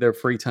 certainly their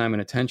free time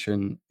and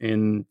attention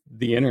in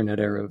the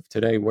internet era of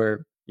today,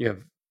 where you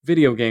have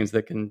video games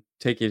that can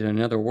take you to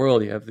another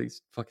world. You have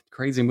these fucking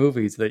crazy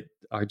movies that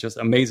are just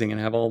amazing and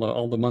have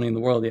all the money in the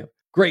world. You have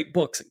great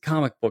books and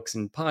comic books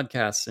and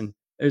podcasts, and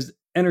there's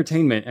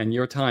entertainment, and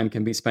your time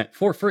can be spent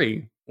for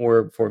free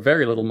or for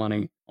very little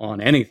money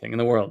on anything in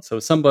the world. So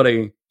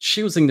somebody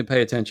choosing to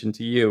pay attention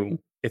to you,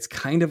 it's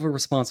kind of a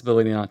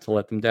responsibility not to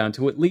let them down,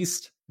 to at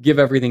least give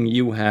everything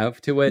you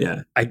have to it.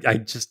 Yeah. I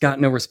just got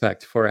no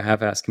respect for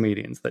half-assed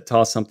comedians that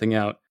toss something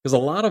out, because a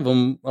lot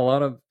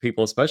of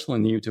people, especially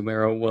in the YouTube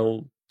era,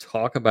 will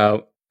talk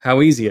about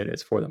how easy it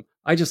is for them.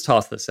 I just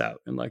tossed this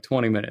out in like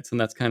 20 minutes,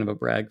 and that's kind of a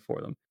brag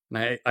for them.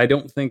 And I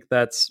don't think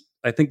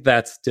I think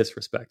that's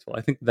disrespectful. I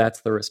think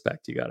that's the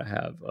respect you got to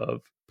have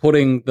of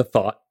putting the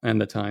thought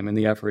and the time and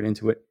the effort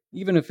into it,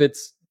 even if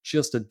it's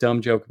just a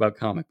dumb joke about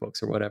comic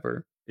books or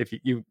whatever. If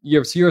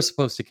you're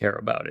supposed to care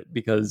about it,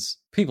 because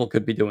people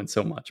could be doing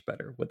so much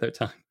better with their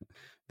time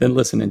than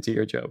listening to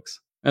your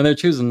jokes, and they're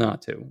choosing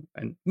not to,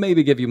 and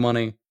maybe give you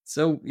money.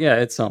 So yeah,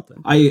 it's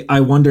something. I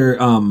wonder,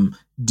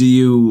 do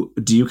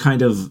you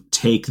kind of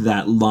take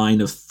that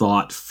line of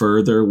thought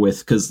further with,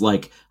 because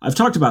like I've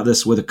talked about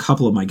this with a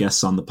couple of my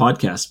guests on the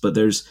podcast, but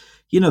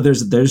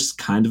there's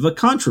kind of a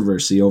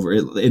controversy over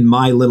it in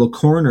my little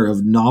corner of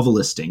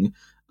novelisting,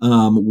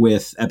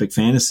 with epic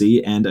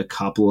fantasy and a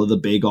couple of the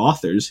big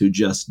authors who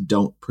just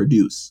don't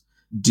produce.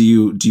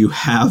 Do you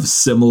have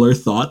similar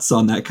thoughts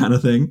on that kind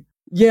of thing?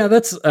 Yeah,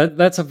 that's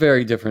a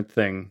very different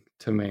thing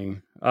to me.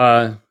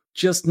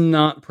 Just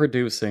not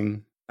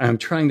producing. I'm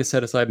trying to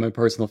set aside my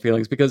personal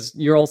feelings, because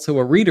you're also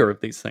a reader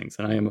of these things,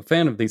 and I am a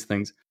fan of these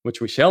things,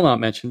 which we shall not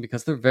mention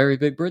because they're very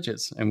big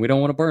bridges, and we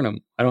don't want to burn them.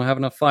 I don't have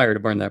enough fire to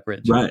burn that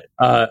bridge. Right.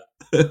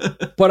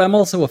 But I'm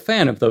also a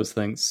fan of those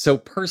things. So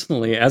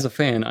personally, as a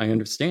fan, I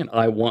understand.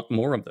 I want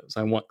more of those.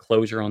 I want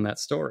closure on that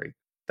story.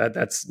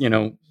 That's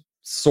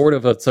sort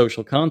of a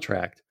social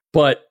contract.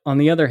 But on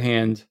the other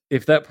hand,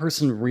 if that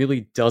person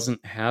really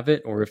doesn't have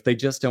it, or if they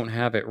just don't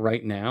have it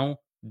right now,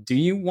 do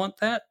you want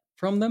that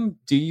from them?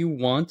 Do you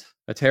want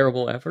a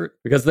terrible effort?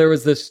 Because there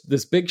was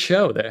this big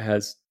show that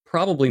has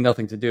probably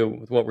nothing to do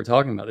with what we're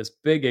talking about, this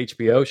big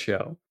HBO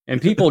show.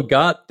 And people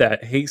got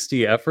that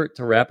hasty effort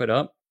to wrap it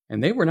up,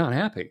 and they were not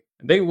happy.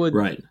 They would,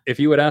 right. If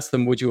you had asked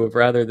them, would you have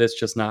rather this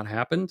just not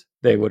happened?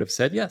 They would have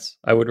said, yes,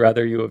 I would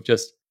rather you have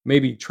just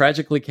maybe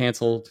tragically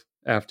canceled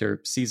after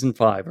season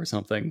 5 or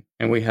something.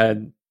 And we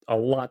had a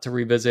lot to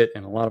revisit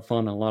and a lot of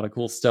fun and a lot of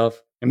cool stuff.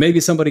 And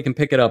maybe somebody can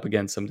pick it up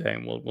again someday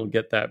and we'll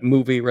get that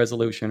movie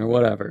resolution or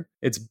whatever.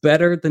 It's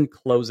better than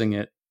closing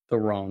it the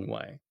wrong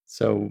way.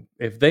 So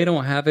if they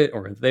don't have it,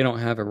 or if they don't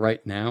have it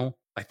right now,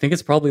 I think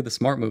it's probably the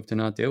smart move to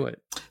not do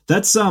it.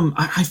 That's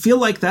I feel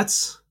like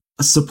that's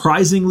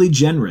surprisingly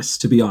generous,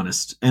 to be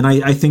honest. And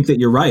I think that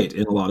you're right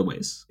in a lot of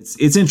ways.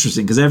 It's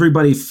interesting because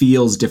everybody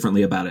feels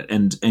differently about it.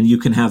 And you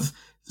can have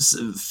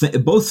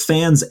both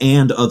fans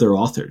and other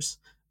authors.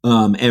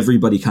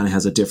 Everybody kind of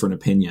has a different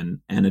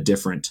opinion and a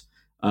different,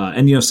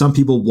 and you know, some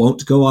people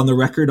won't go on the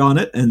record on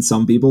it and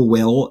some people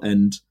will.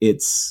 And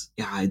it's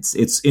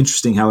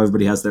interesting how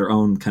everybody has their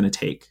own kind of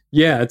take.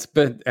 Yeah,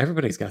 but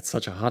everybody's got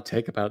such a hot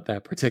take about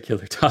that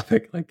particular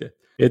topic. Like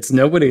it's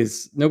nobody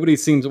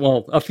seems,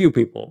 well, a few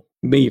people,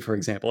 me, for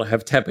example,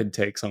 have tepid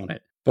takes on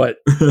it, but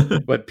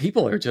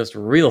people are just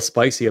real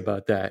spicy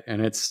about that.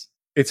 And it's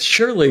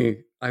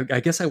surely,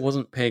 I guess I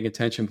wasn't paying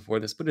attention before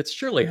this, but it's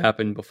surely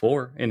happened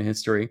before in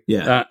history.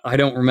 Yeah. I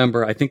don't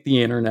remember. I think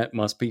the internet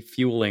must be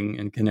fueling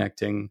and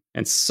connecting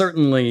and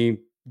certainly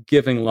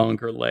giving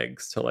longer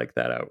legs to like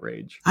that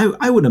outrage.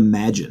 I would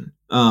imagine,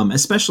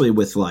 especially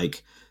with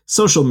like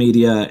social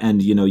media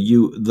and, you know,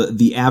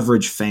 the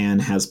average fan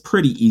has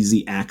pretty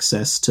easy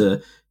access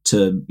to,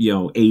 you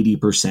know,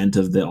 80%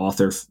 of the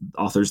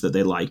authors that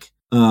they like,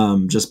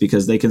 just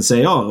because they can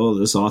say, oh,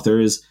 this author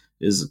is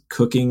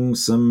cooking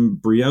some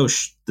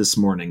brioche this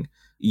morning.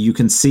 You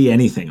can see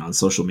anything on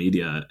social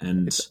media,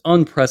 and it's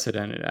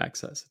unprecedented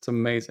access. It's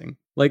amazing.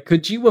 Like,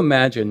 could you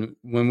imagine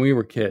when we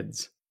were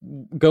kids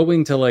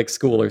going to like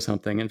school or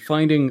something and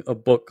finding a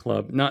book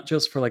club, not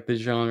just for like the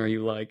genre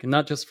you like, and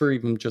not just for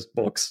even just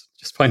books,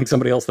 just finding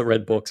somebody else that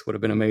read books would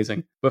have been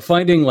amazing, but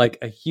finding like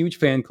a huge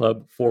fan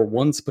club for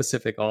one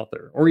specific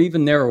author, or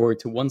even narrower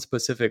to one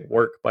specific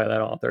work by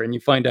that author. And you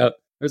find out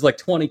there's like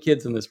 20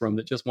 kids in this room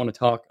that just want to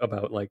talk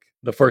about like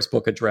the first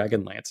book of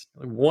Dragonlance.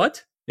 Like,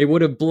 what? It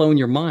would have blown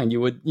your mind. You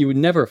would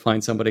never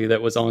find somebody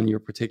that was on your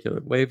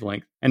particular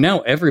wavelength. And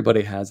now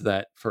everybody has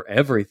that for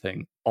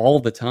everything all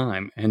the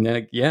time. And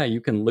then, yeah,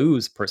 you can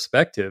lose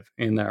perspective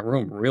in that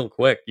room real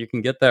quick. You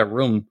can get that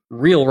room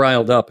real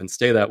riled up and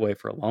stay that way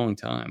for a long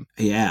time.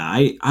 Yeah,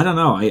 I don't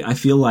know. I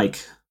feel like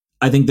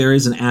I think there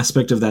is an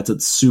aspect of that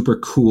that's super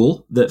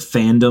cool, that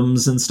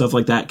fandoms and stuff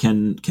like that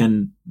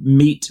can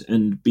meet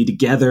and be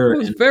together.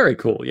 It's very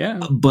cool, yeah.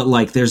 But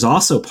like, there's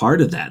also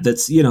part of that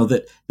that's, you know,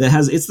 that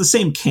has, it's the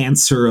same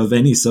cancer of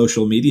any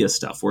social media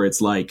stuff, where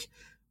it's like,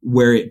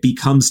 where it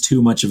becomes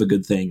too much of a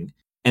good thing,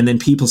 and then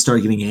people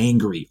start getting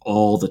angry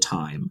all the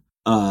time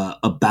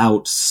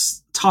about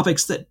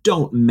topics that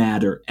don't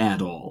matter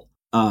at all.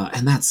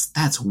 And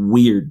that's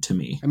weird to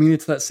me. I mean,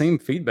 it's that same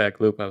feedback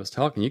loop I was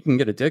talking. You can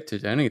get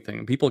addicted to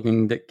anything. People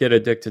can get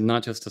addicted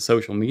not just to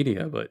social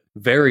media, but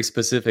very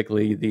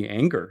specifically the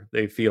anger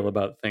they feel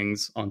about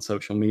things on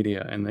social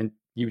media. And then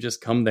you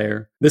just come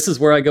there. This is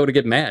where I go to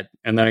get mad.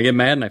 And then I get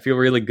mad and I feel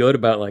really good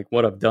about like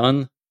what I've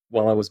done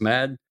while I was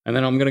mad. And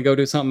then I'm going to go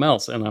do something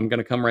else. And I'm going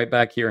to come right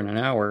back here in an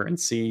hour and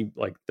see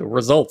like the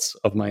results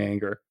of my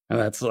anger. And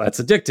that's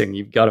addicting.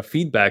 You've got a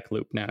feedback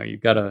loop now. You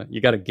got a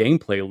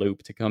gameplay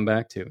loop to come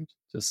back to.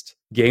 Just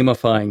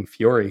gamifying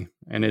fury,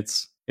 and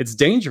it's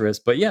dangerous,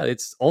 but yeah,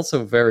 it's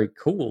also very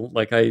cool.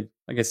 Like I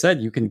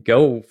said, you can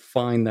go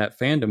find that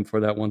fandom for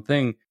that one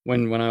thing.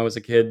 When I was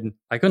a kid,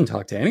 I couldn't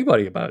talk to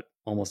anybody about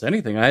almost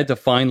anything. I had to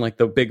find like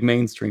the big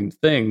mainstream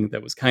thing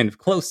that was kind of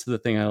close to the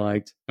thing I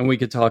liked, and we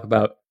could talk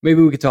about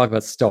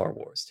Star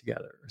Wars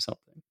together or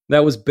something.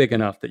 That was big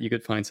enough that you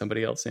could find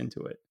somebody else into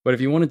it. But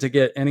if you wanted to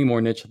get any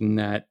more niche than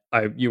that,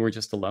 you were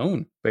just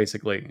alone,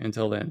 basically,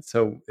 until then.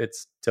 So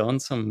it's done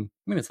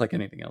it's like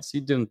anything else.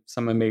 You're doing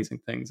some amazing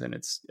things, and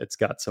it's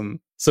got some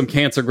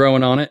cancer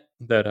growing on it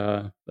that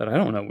I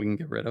don't know we can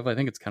get rid of. I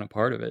think it's kind of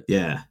part of it.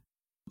 Yeah.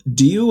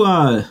 Do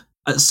you,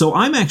 so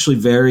I'm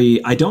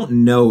actually I don't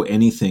know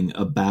anything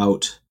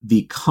about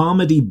the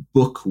comedy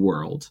book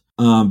world,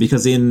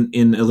 because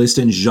in at least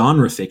in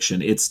genre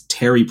fiction, it's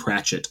Terry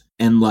Pratchett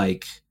and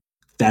like,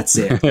 that's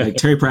it. Like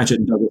Terry Pratchett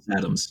and Douglas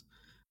Adams.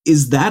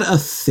 Is that a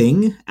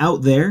thing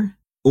out there,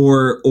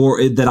 or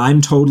that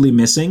I'm totally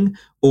missing,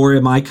 or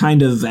am I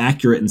kind of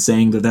accurate in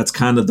saying that that's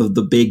kind of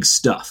the big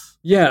stuff?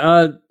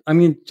 Yeah, I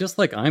mean, just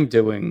like I'm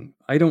doing,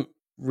 I don't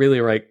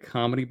really write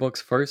comedy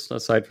books first,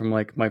 aside from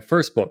like my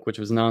first book, which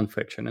was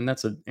nonfiction, and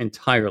that's an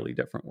entirely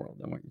different world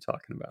than what you're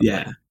talking about.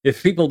 Yeah. Like,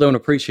 if people don't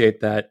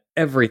appreciate that,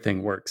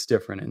 everything works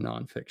different in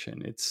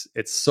nonfiction.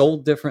 It's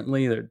sold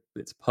differently,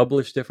 it's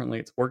published differently,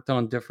 it's worked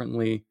on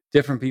differently,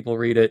 different people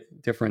read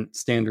it, different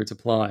standards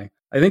apply.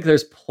 I think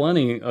there's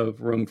plenty of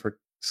room for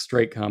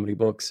straight comedy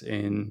books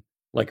in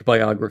like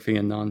biography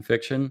and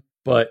nonfiction.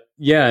 But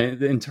yeah,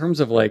 in terms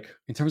of like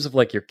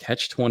your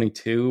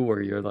Catch-22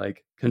 or your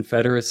like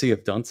Confederacy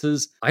of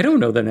Dunces, I don't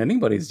know that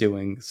anybody's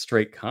doing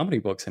straight comedy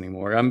books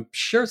anymore. I'm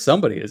sure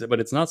somebody is, but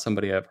it's not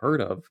somebody I've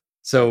heard of.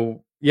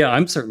 So yeah,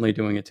 I'm certainly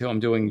doing it too. I'm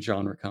doing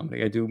genre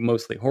comedy. I do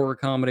mostly horror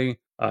comedy.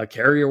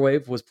 Carrier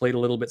Wave was played a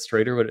little bit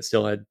straighter, but it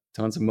still had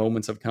tons of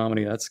moments of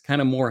comedy. That's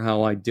kind of more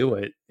how I do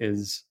it.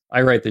 Is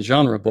I write the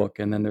genre book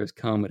and then there's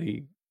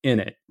comedy in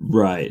it.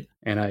 Right.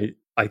 And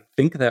I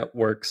think that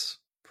works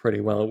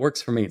pretty well. It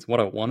works for me. It's what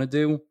I want to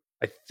do.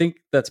 I think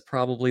that's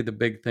probably the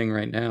big thing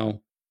right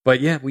now. But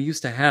yeah, we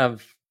used to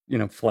have,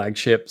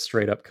 flagship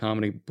straight up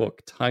comedy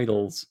book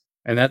titles.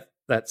 And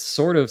that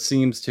sort of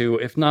seems to,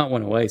 if not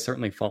went away,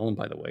 certainly fallen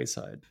by the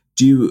wayside.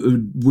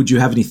 Would you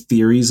have any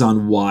theories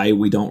on why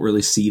we don't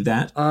really see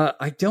that?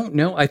 I don't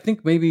know. I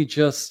think maybe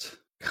just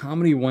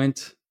comedy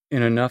went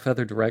in enough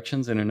other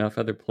directions, in enough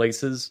other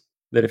places,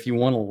 that if you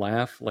want to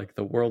laugh, like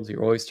the world's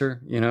your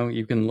oyster,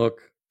 you can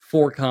look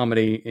for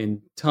comedy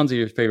in tons of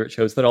your favorite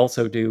shows that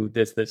also do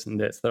this, this, and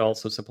this, that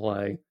also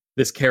supply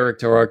this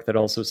character arc, that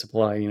also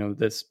supply,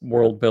 this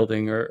world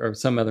building or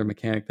some other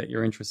mechanic that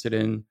you're interested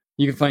in.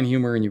 You can find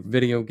humor in your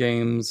video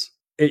games.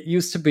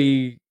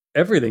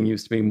 Everything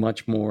used to be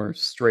much more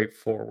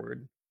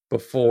straightforward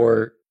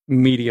before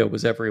media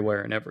was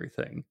everywhere and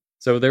everything.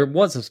 So there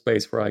was a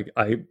space where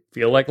I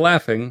feel like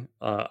laughing.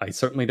 I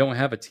certainly don't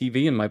have a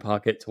TV in my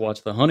pocket to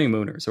watch The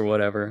Honeymooners or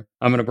whatever.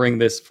 I'm going to bring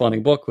this funny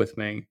book with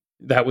me.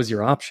 That was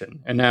your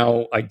option. And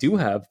now I do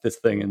have this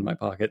thing in my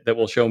pocket that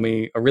will show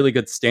me a really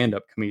good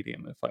stand-up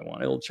comedian if I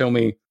want. It'll show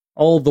me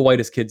all the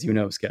Whitest Kids You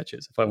Know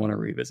sketches if I want to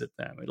revisit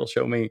them. It'll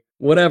show me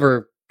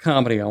whatever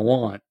comedy I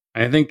want.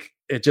 And I think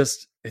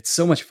it's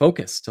so much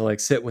focus to like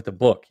sit with a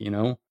book,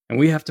 and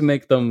we have to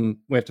make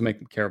them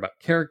care about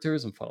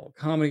characters and follow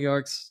comedy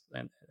arcs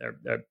and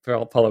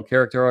follow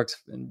character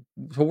arcs, and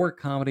to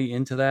work comedy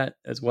into that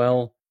as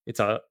well. It's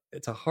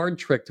a hard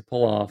trick to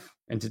pull off,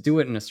 and to do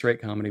it in a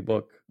straight comedy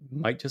book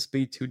might just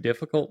be too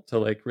difficult to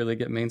like really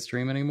get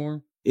mainstream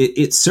anymore.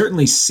 It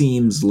certainly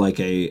seems like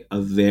a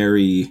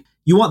very,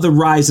 you want the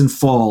rise and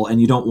fall,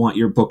 and you don't want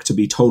your book to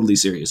be totally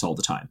serious all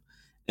the time.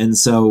 And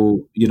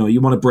so,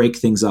 you want to break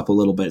things up a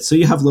little bit. So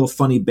you have little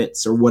funny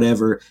bits or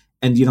whatever.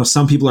 And,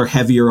 some people are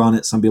heavier on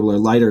it. Some people are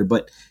lighter.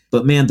 But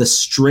man, the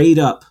straight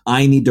up,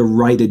 I need to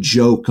write a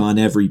joke on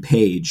every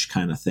page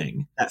kind of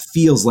thing, that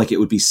feels like it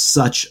would be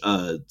such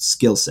a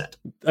skill set.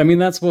 I mean,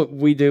 that's what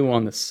we do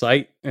on the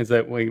site, is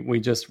that we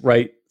just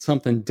write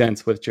something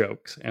dense with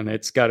jokes. And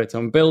it's got its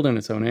own build and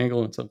its own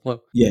angle and its own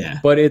flow. Yeah.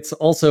 But it's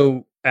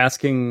also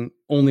asking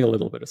only a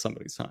little bit of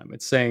somebody's time.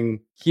 It's saying,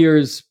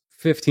 here's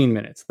 15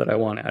 minutes that I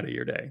want out of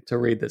your day to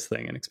read this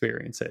thing and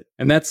experience it.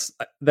 And that's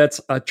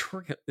a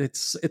trick.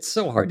 It's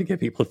so hard to get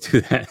people to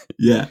do that.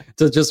 Yeah.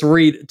 to just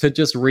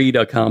read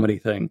a comedy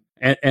thing.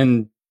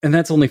 And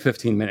that's only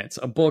 15 minutes.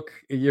 A book,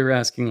 you're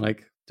asking,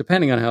 like,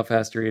 depending on how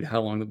fast you read,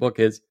 how long the book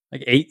is,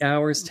 like 8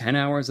 hours, 10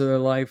 hours of their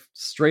life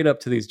straight up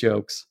to these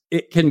jokes.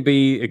 It can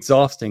be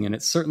exhausting, and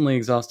it's certainly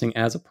exhausting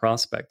as a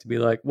prospect to be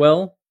like,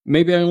 well,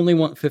 maybe I only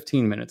want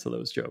 15 minutes of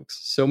those jokes.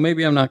 So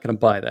maybe I'm not going to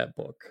buy that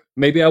book.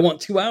 Maybe I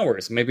want 2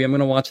 hours. Maybe I'm going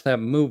to watch that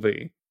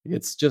movie.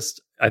 It's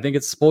just, I think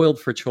it's spoiled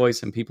for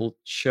choice, and people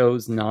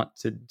chose not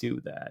to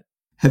do that.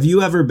 Have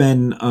you ever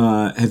been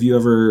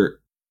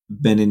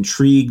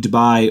intrigued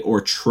by or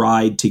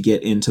tried to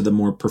get into the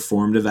more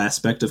performative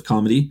aspect of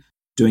comedy,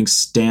 doing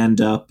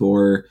stand-up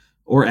or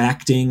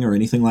acting or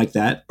anything like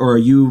that? Or are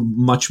you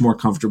much more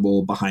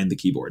comfortable behind the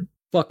keyboard?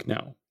 Fuck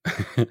no.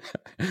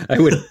 I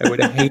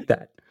would hate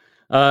that.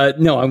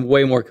 No, I'm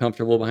way more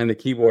comfortable behind the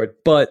keyboard,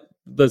 but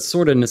the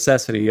sort of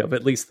necessity of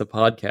at least the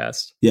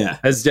podcast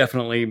has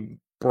definitely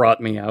brought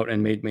me out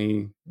and made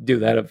me do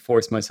that. I've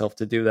forced myself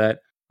to do that.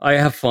 I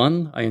have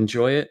fun. I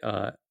enjoy it.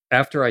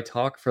 After I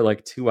talk for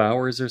like 2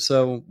 hours or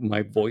so,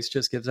 my voice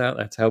just gives out.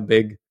 That's how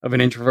big of an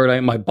introvert I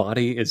am. My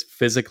body is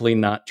physically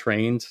not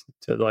trained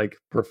to like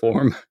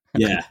perform.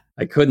 Yeah.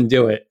 I couldn't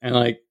do it. And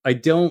like,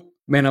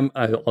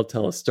 I'll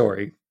tell a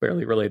story,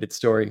 barely related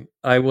story.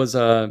 I was,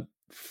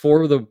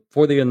 for the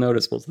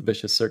Unnoticeables, the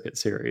Vicious Circuit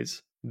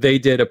series, they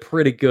did a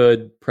pretty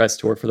good press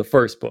tour for the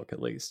first book,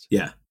 at least.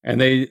 Yeah. And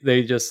they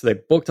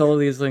booked all of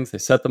these things, they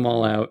set them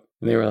all out,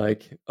 and they were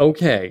like,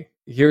 okay,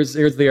 here's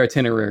the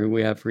itinerary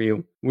we have for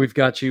you. We've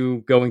got you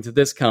going to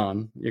this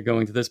con, you're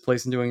going to this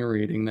place and doing a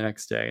reading the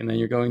next day, and then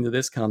you're going to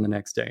this con the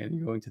next day, and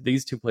you're going to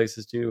these 2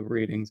 places to do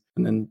readings,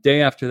 and then the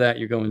day after that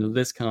you're going to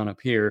this con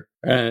up here.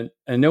 And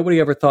nobody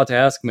ever thought to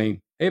ask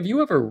me, hey, have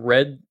you ever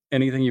read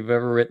anything you've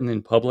ever written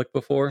in public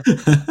before?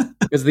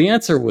 Because the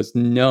answer was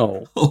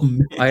no. Oh,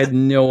 man. I had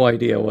no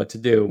idea what to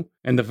do.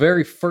 And the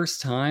very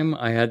first time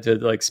I had to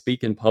like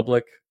speak in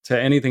public to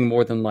anything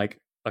more than like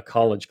a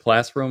college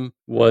classroom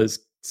was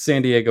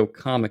San Diego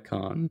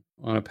Comic-Con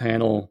on a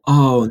panel.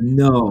 Oh,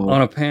 no.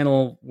 On a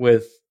panel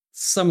with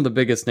some of the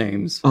biggest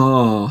names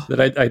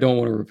that I don't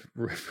want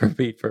to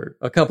repeat for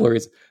a couple of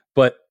reasons.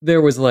 But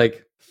there was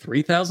like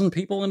 3,000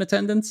 people in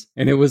attendance,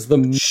 and it was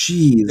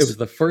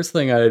the first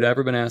thing I had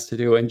ever been asked to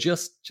do. And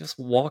just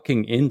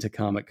walking into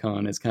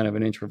Comic-Con as kind of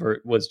an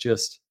introvert was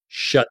just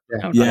shut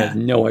down. Yeah. I had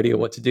no idea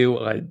what to do.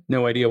 I had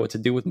no idea what to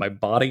do with my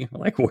body,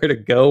 like where to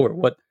go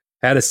or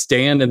how to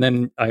stand. And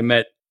then I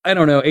met, I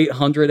don't know,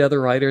 800 other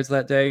writers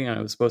that day. And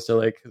I was supposed to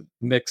like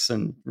mix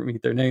and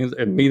meet their names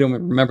and meet them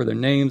and remember their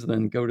names and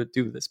then go to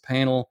do this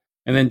panel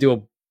and then do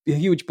a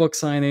huge book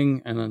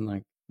signing. And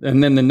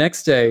then the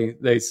next day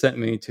they sent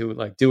me to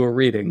like do a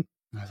reading.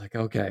 I was like,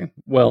 okay,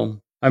 well,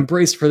 I'm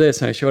braced for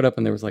this. And I showed up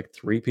and there was like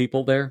 3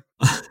 people there.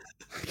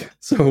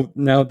 So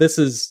now this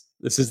is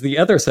the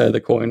other side of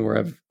the coin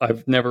where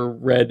I've never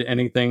read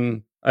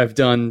anything I've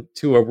done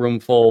to a room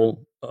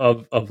full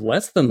of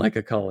less than like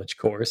a college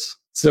course.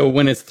 So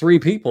when it's 3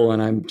 people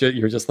and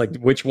you're just like,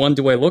 which one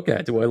do I look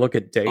at? Do I look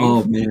at Dave?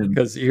 Oh man,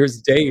 because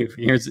here's Dave.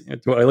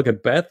 Do I look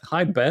at Beth?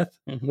 Hi Beth.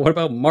 What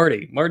about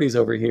Marty? Marty's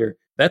over here.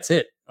 That's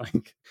it.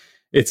 Like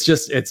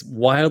it's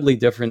wildly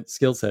different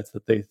skill sets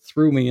that they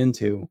threw me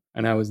into,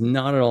 and I was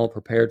not at all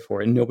prepared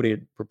for it. And nobody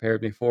had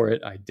prepared me for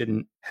it. I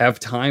didn't have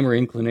time or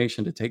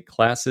inclination to take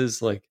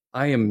classes. Like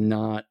I am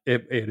not,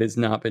 it has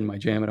not been my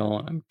jam at all.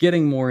 And I'm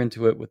getting more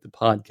into it with the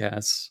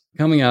podcasts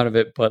coming out of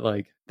it. But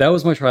like that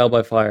was my trial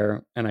by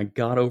fire, and I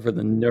got over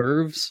the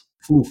nerves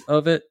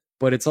of it.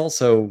 But it's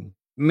also,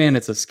 man,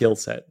 it's a skill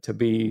set to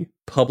be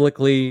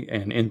publicly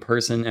and in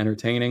person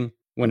entertaining.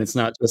 When it's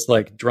not just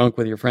like drunk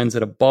with your friends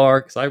at a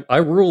bar, because I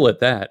rule at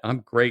that.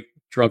 I'm great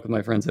drunk with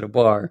my friends at a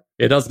bar.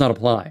 It does not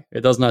apply. It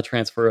does not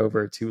transfer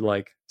over to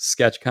like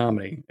sketch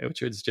comedy,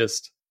 which is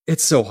just,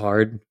 it's so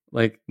hard.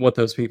 Like what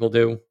those people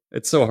do.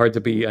 It's so hard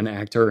to be an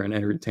actor, an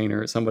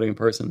entertainer, somebody in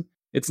person.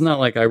 It's not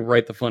like I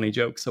write the funny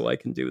jokes so I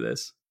can do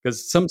this.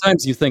 Because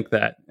sometimes you think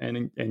that,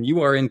 and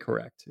you are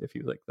incorrect if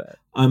you think that.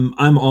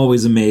 I'm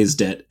always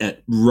amazed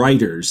at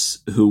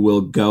writers who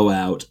will go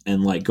out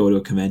and like go to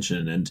a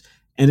convention and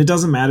it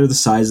doesn't matter the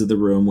size of the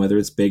room, whether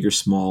it's big or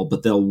small,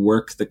 but they'll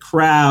work the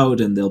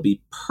crowd and they'll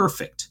be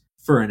perfect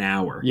for an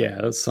hour.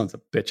 Yeah, those sons of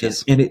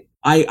bitches. And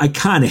I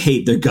kind of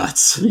hate their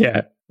guts.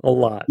 Yeah, a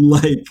lot.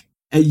 Like,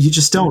 you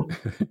just don't.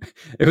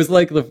 It was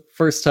like the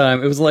first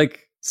time, it was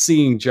like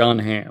seeing John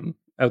Hamm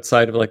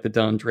outside of like the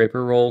Don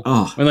Draper role.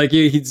 Oh. When like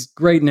he's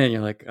great in it, and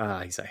you're like,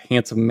 he's a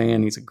handsome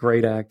man, he's a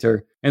great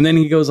actor. And then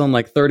he goes on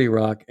like 30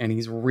 Rock and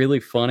he's really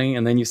funny.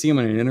 And then you see him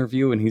in an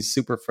interview and he's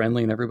super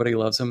friendly and everybody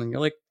loves him. And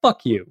you're like,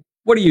 fuck you.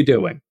 What are you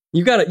doing?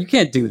 You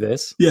can't do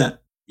this. Yeah.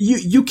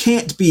 You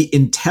can't be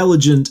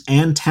intelligent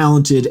and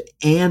talented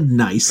and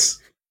nice.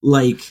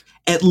 Like,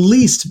 at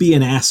least be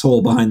an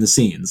asshole behind the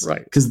scenes.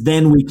 Right. Because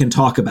then we can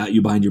talk about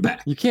you behind your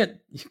back.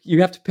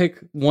 You have to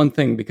pick one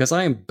thing, because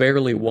I am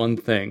barely one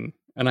thing.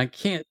 And I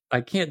can't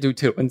do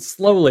 2. And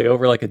slowly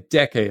over like a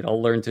decade,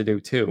 I'll learn to do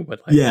 2.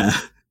 But like, yeah.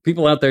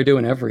 People out there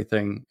doing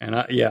everything, and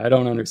I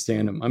don't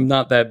understand them. I'm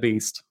not that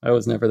beast. I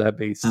was never that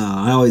beast.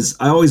 I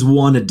always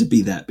wanted to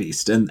be that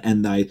beast, and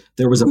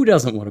there was who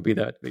doesn't want to be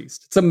that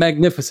beast? It's a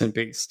magnificent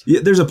beast. Yeah,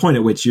 there's a point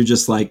at which you're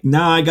just like,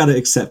 nah, I got to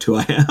accept who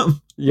I am.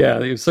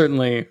 Yeah, you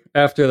certainly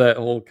after that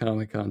whole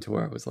Comic-Con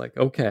tour, I was like,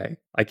 okay,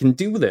 I can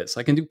do this.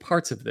 I can do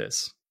parts of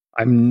this.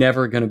 I'm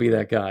never going to be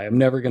that guy. I'm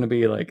never going to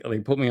be like, they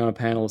put me on a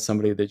panel with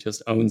somebody that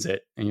just owns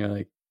it, and you're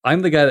like,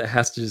 I'm the guy that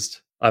has to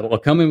just. I'll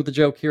come in with a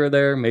joke here or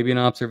there, maybe an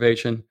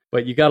observation,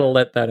 but you got to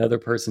let that other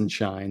person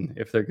shine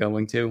if they're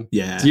going to.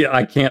 Yeah. So yeah,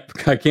 I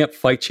can't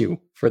fight you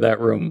for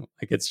that room.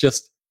 Like it's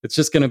just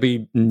going to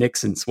be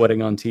Nixon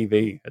sweating on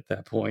TV at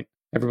that point.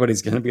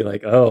 Everybody's going to be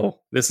like,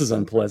 "Oh, this is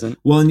unpleasant."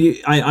 Well, and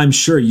I'm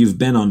sure you've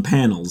been on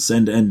panels,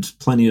 and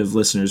plenty of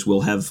listeners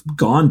will have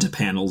gone to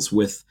panels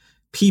with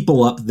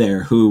people up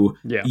there who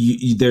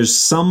there's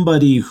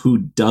somebody who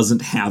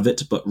doesn't have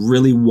it but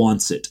really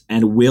wants it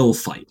and will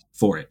fight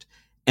for it.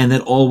 And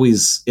it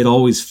always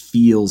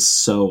feels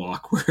so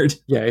awkward.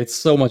 Yeah, it's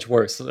so much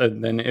worse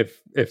than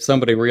if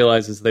somebody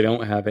realizes they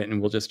don't have it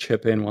and will just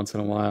chip in once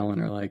in a while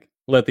and are like,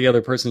 let the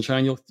other person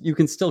shine. You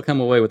can still come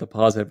away with a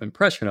positive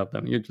impression of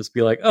them. You'd just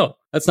be like, oh,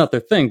 that's not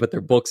their thing, but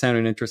their book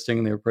sounded interesting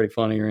and they were pretty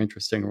funny or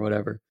interesting or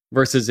whatever.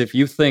 Versus if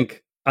you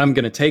think I'm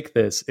going to take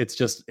this,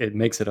 it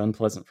makes it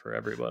unpleasant for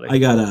everybody. I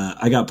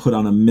got put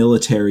on a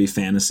military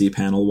fantasy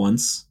panel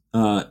once,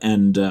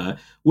 and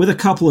with a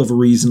couple of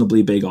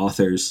reasonably big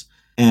authors.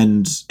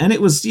 And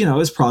it was, it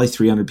was probably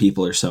 300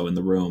 people or so in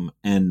the room.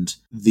 And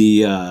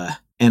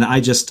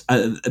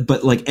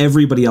but like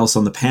everybody else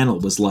on the panel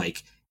was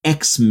like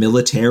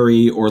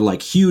ex-military or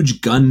like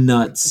huge gun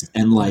nuts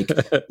and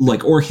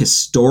like or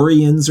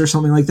historians or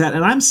something like that.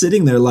 And I'm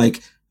sitting there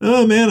like,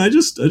 oh man, I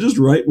just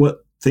write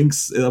what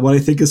I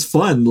think is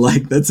fun.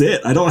 Like, that's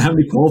it. I don't have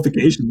any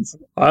qualifications.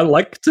 I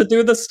like to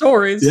do the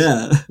stories.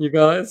 Yeah. You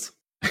guys.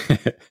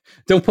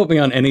 Don't put me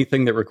on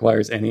anything that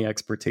requires any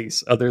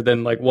expertise other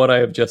than like what I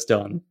have just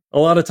done. A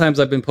lot of times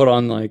I've been put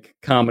on like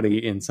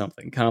comedy in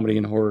something, comedy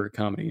in horror,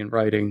 comedy in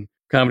writing,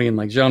 comedy in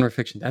like genre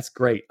fiction. That's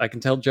great. I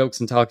can tell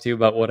jokes and talk to you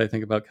about what I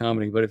think about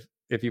comedy. But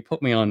if you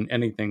put me on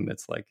anything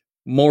that's like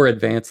more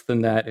advanced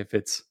than that, if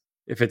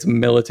it's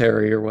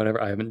military or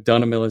whatever, I haven't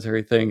done a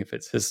military thing. If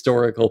it's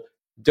historical,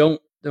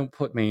 don't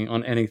put me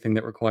on anything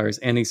that requires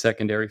any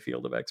secondary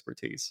field of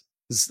expertise.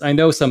 I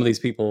know some of these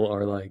people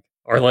are like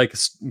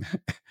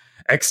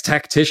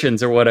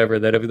ex-tacticians or whatever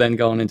that have then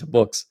gone into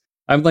books.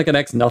 I'm like an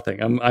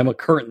ex-nothing. I'm a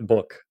current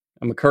book.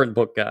 I'm a current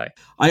book guy.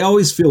 I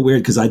always feel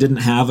weird because I didn't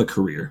have a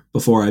career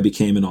before I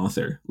became an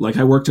author. Like,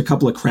 I worked a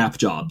couple of crap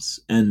jobs,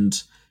 and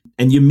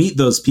you meet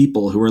those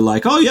people who are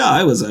like, oh yeah,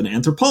 I was an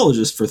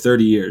anthropologist for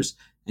 30 years.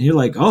 And you're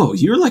like, oh,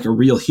 you're like a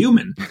real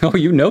human. Oh,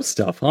 you know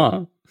stuff,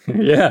 huh?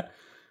 Yeah.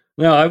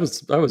 No, I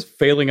was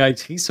failing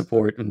IT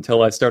support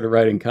until I started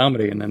writing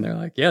comedy, and then they're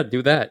like, yeah,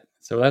 do that.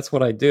 So that's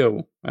what I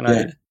do. And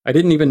yeah. I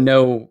didn't even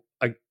know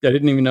I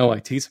didn't even know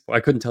IT support.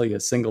 I couldn't tell you a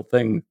single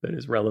thing that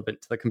is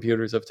relevant to the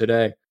computers of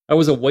today. I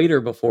was a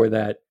waiter before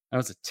that. I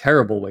was a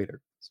terrible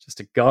waiter. It's just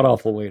a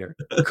god-awful waiter.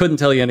 Couldn't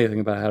tell you anything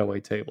about how to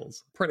wait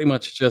tables. Pretty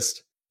much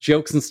just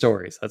jokes and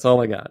stories. That's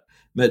all I got.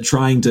 But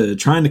trying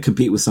to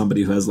compete with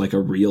somebody who has like a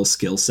real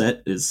skill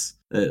set is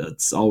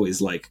it's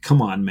always like,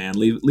 come on, man,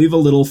 leave a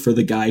little for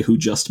the guy who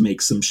just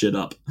makes some shit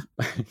up.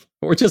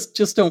 Or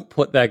just don't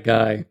put that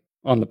guy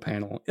on the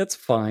panel. It's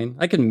fine.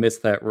 I can miss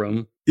that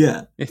room.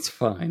 Yeah. It's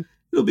fine.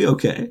 It'll be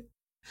okay.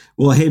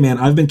 Well, hey man,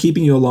 I've been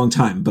keeping you a long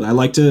time, but I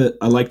like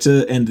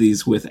to end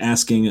these with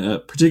asking a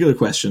particular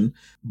question,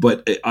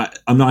 but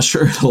I'm not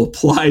sure it'll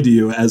apply to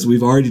you as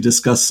we've already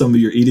discussed some of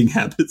your eating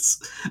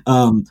habits.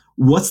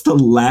 What's the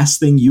last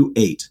thing you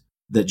ate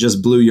that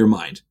just blew your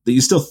mind, that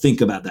you still think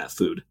about that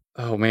food?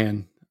 Oh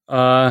man.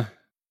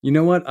 You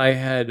know what? I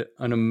had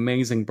an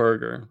amazing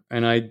burger,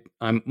 and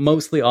I'm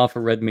mostly off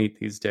of red meat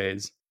these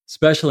days,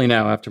 especially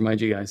now after my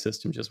GI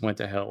system just went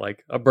to hell.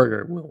 Like, a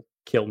burger will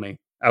kill me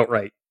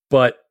outright.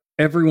 But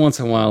every once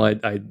in a while,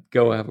 I'd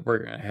go have a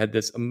burger. I had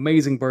this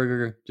amazing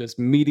burger, just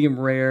medium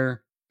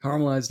rare,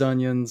 caramelized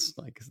onions,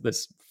 like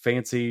this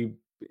fancy,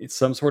 it's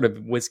some sort of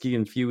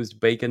whiskey-infused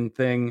bacon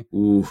thing.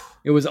 Ooh.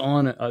 It was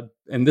on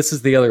and this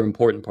is the other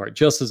important part,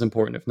 just as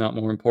important, if not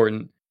more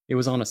important. It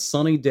was on a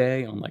sunny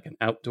day on like an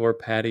outdoor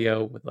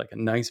patio with like a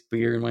nice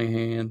beer in my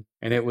hand.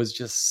 And it was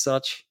just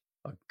such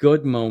a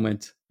good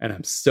moment. And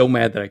I'm so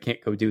mad that I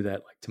can't go do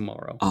that like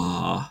tomorrow.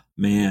 Ah,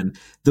 man.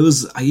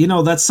 Those,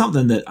 that's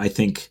something that I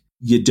think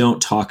you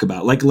don't talk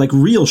about. Like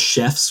real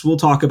chefs will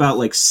talk about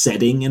like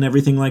setting and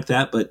everything like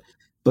that. But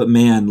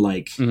man,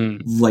 like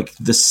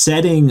the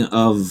setting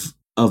of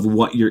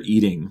what you're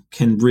eating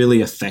can really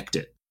affect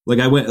it. Like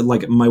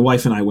my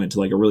wife and I went to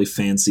like a really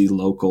fancy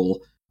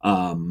local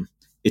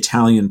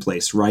Italian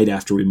place right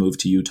after we moved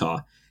to Utah.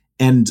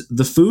 And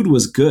the food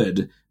was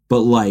good, but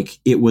like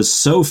it was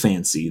so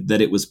fancy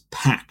that it was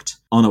packed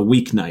on a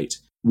weeknight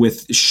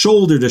with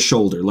shoulder to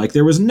shoulder. Like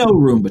there was no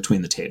room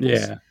between the tables.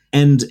 Yeah.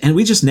 And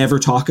we just never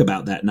talk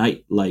about that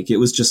night. Like it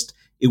was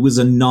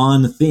a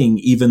non-thing,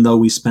 even though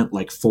we spent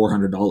like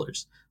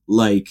 $400.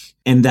 Like,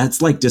 and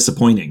that's like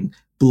disappointing.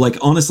 But like,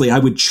 honestly, I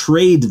would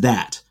trade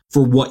that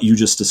for what you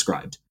just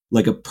described.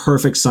 Like a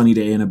perfect sunny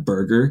day and a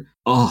burger.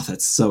 Oh,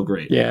 that's so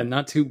great. Yeah,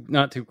 not too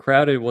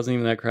crowded. It wasn't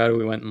even that crowded.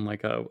 We went on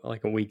like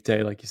a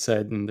weekday, like you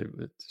said, and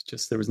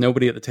there was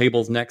nobody at the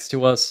tables next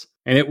to us,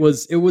 and it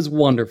was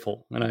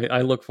wonderful. And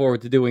I look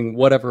forward to doing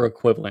whatever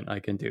equivalent I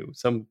can do.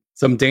 Some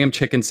damn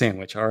chicken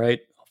sandwich. All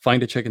right, I'll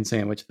find a chicken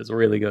sandwich that's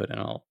really good, and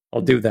I'll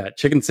do that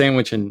chicken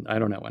sandwich and I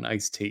don't know, an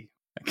iced tea.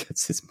 I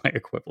guess is my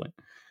equivalent.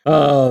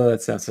 Oh,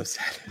 that sounds so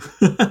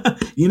sad.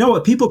 You know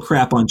what? People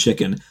crap on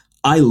chicken.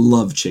 I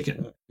love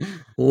chicken.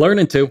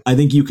 Learning to. I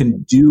think you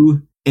can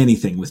do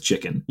anything with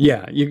chicken.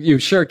 Yeah, you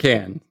sure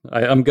can.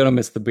 I'm going to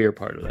miss the beer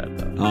part of that,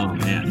 though. Oh,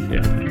 man.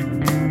 Yeah.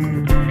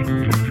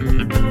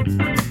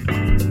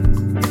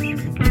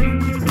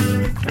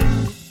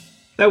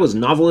 That was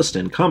novelist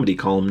and comedy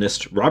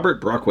columnist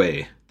Robert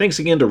Brockway. Thanks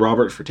again to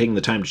Robert for taking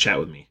the time to chat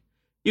with me.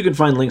 You can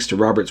find links to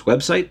Robert's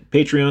website,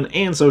 Patreon,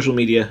 and social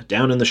media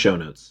down in the show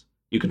notes.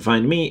 You can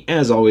find me,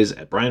 as always,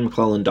 at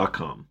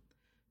brianmcclellan.com.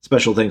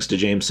 Special thanks to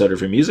James Sutter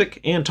for music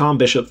and Tom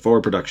Bishop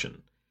for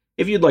production.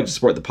 If you'd like to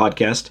support the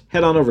podcast,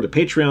 head on over to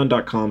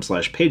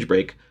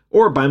patreon.com/pagebreak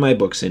or buy my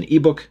books in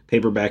ebook,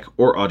 paperback,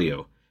 or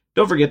audio.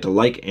 Don't forget to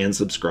like and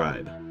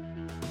subscribe.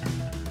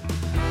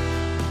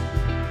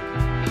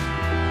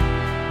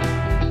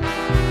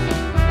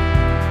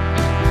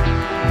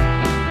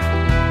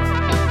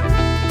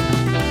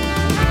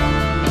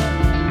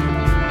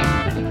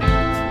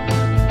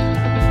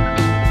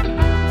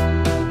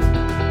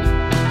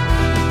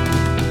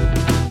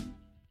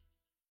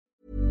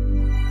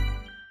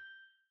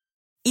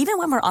 Even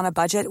when we're on a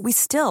budget, we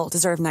still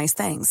deserve nice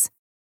things.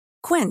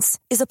 Quince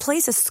is a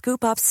place to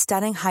scoop up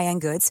stunning high-end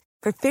goods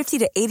for 50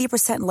 to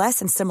 80% less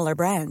than similar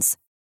brands.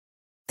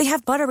 They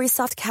have buttery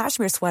soft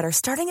cashmere sweaters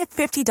starting at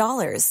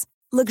 $50,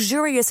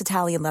 luxurious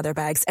Italian leather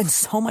bags, and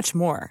so much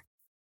more.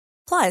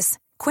 Plus,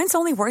 Quince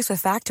only works with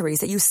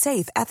factories that use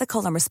safe,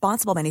 ethical, and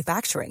responsible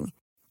manufacturing.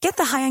 Get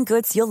the high-end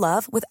goods you'll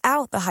love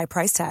without the high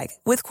price tag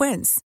with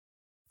Quince.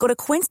 Go to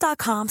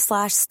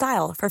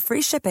quince.com/style for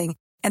free shipping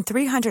and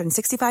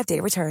 365-day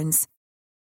returns.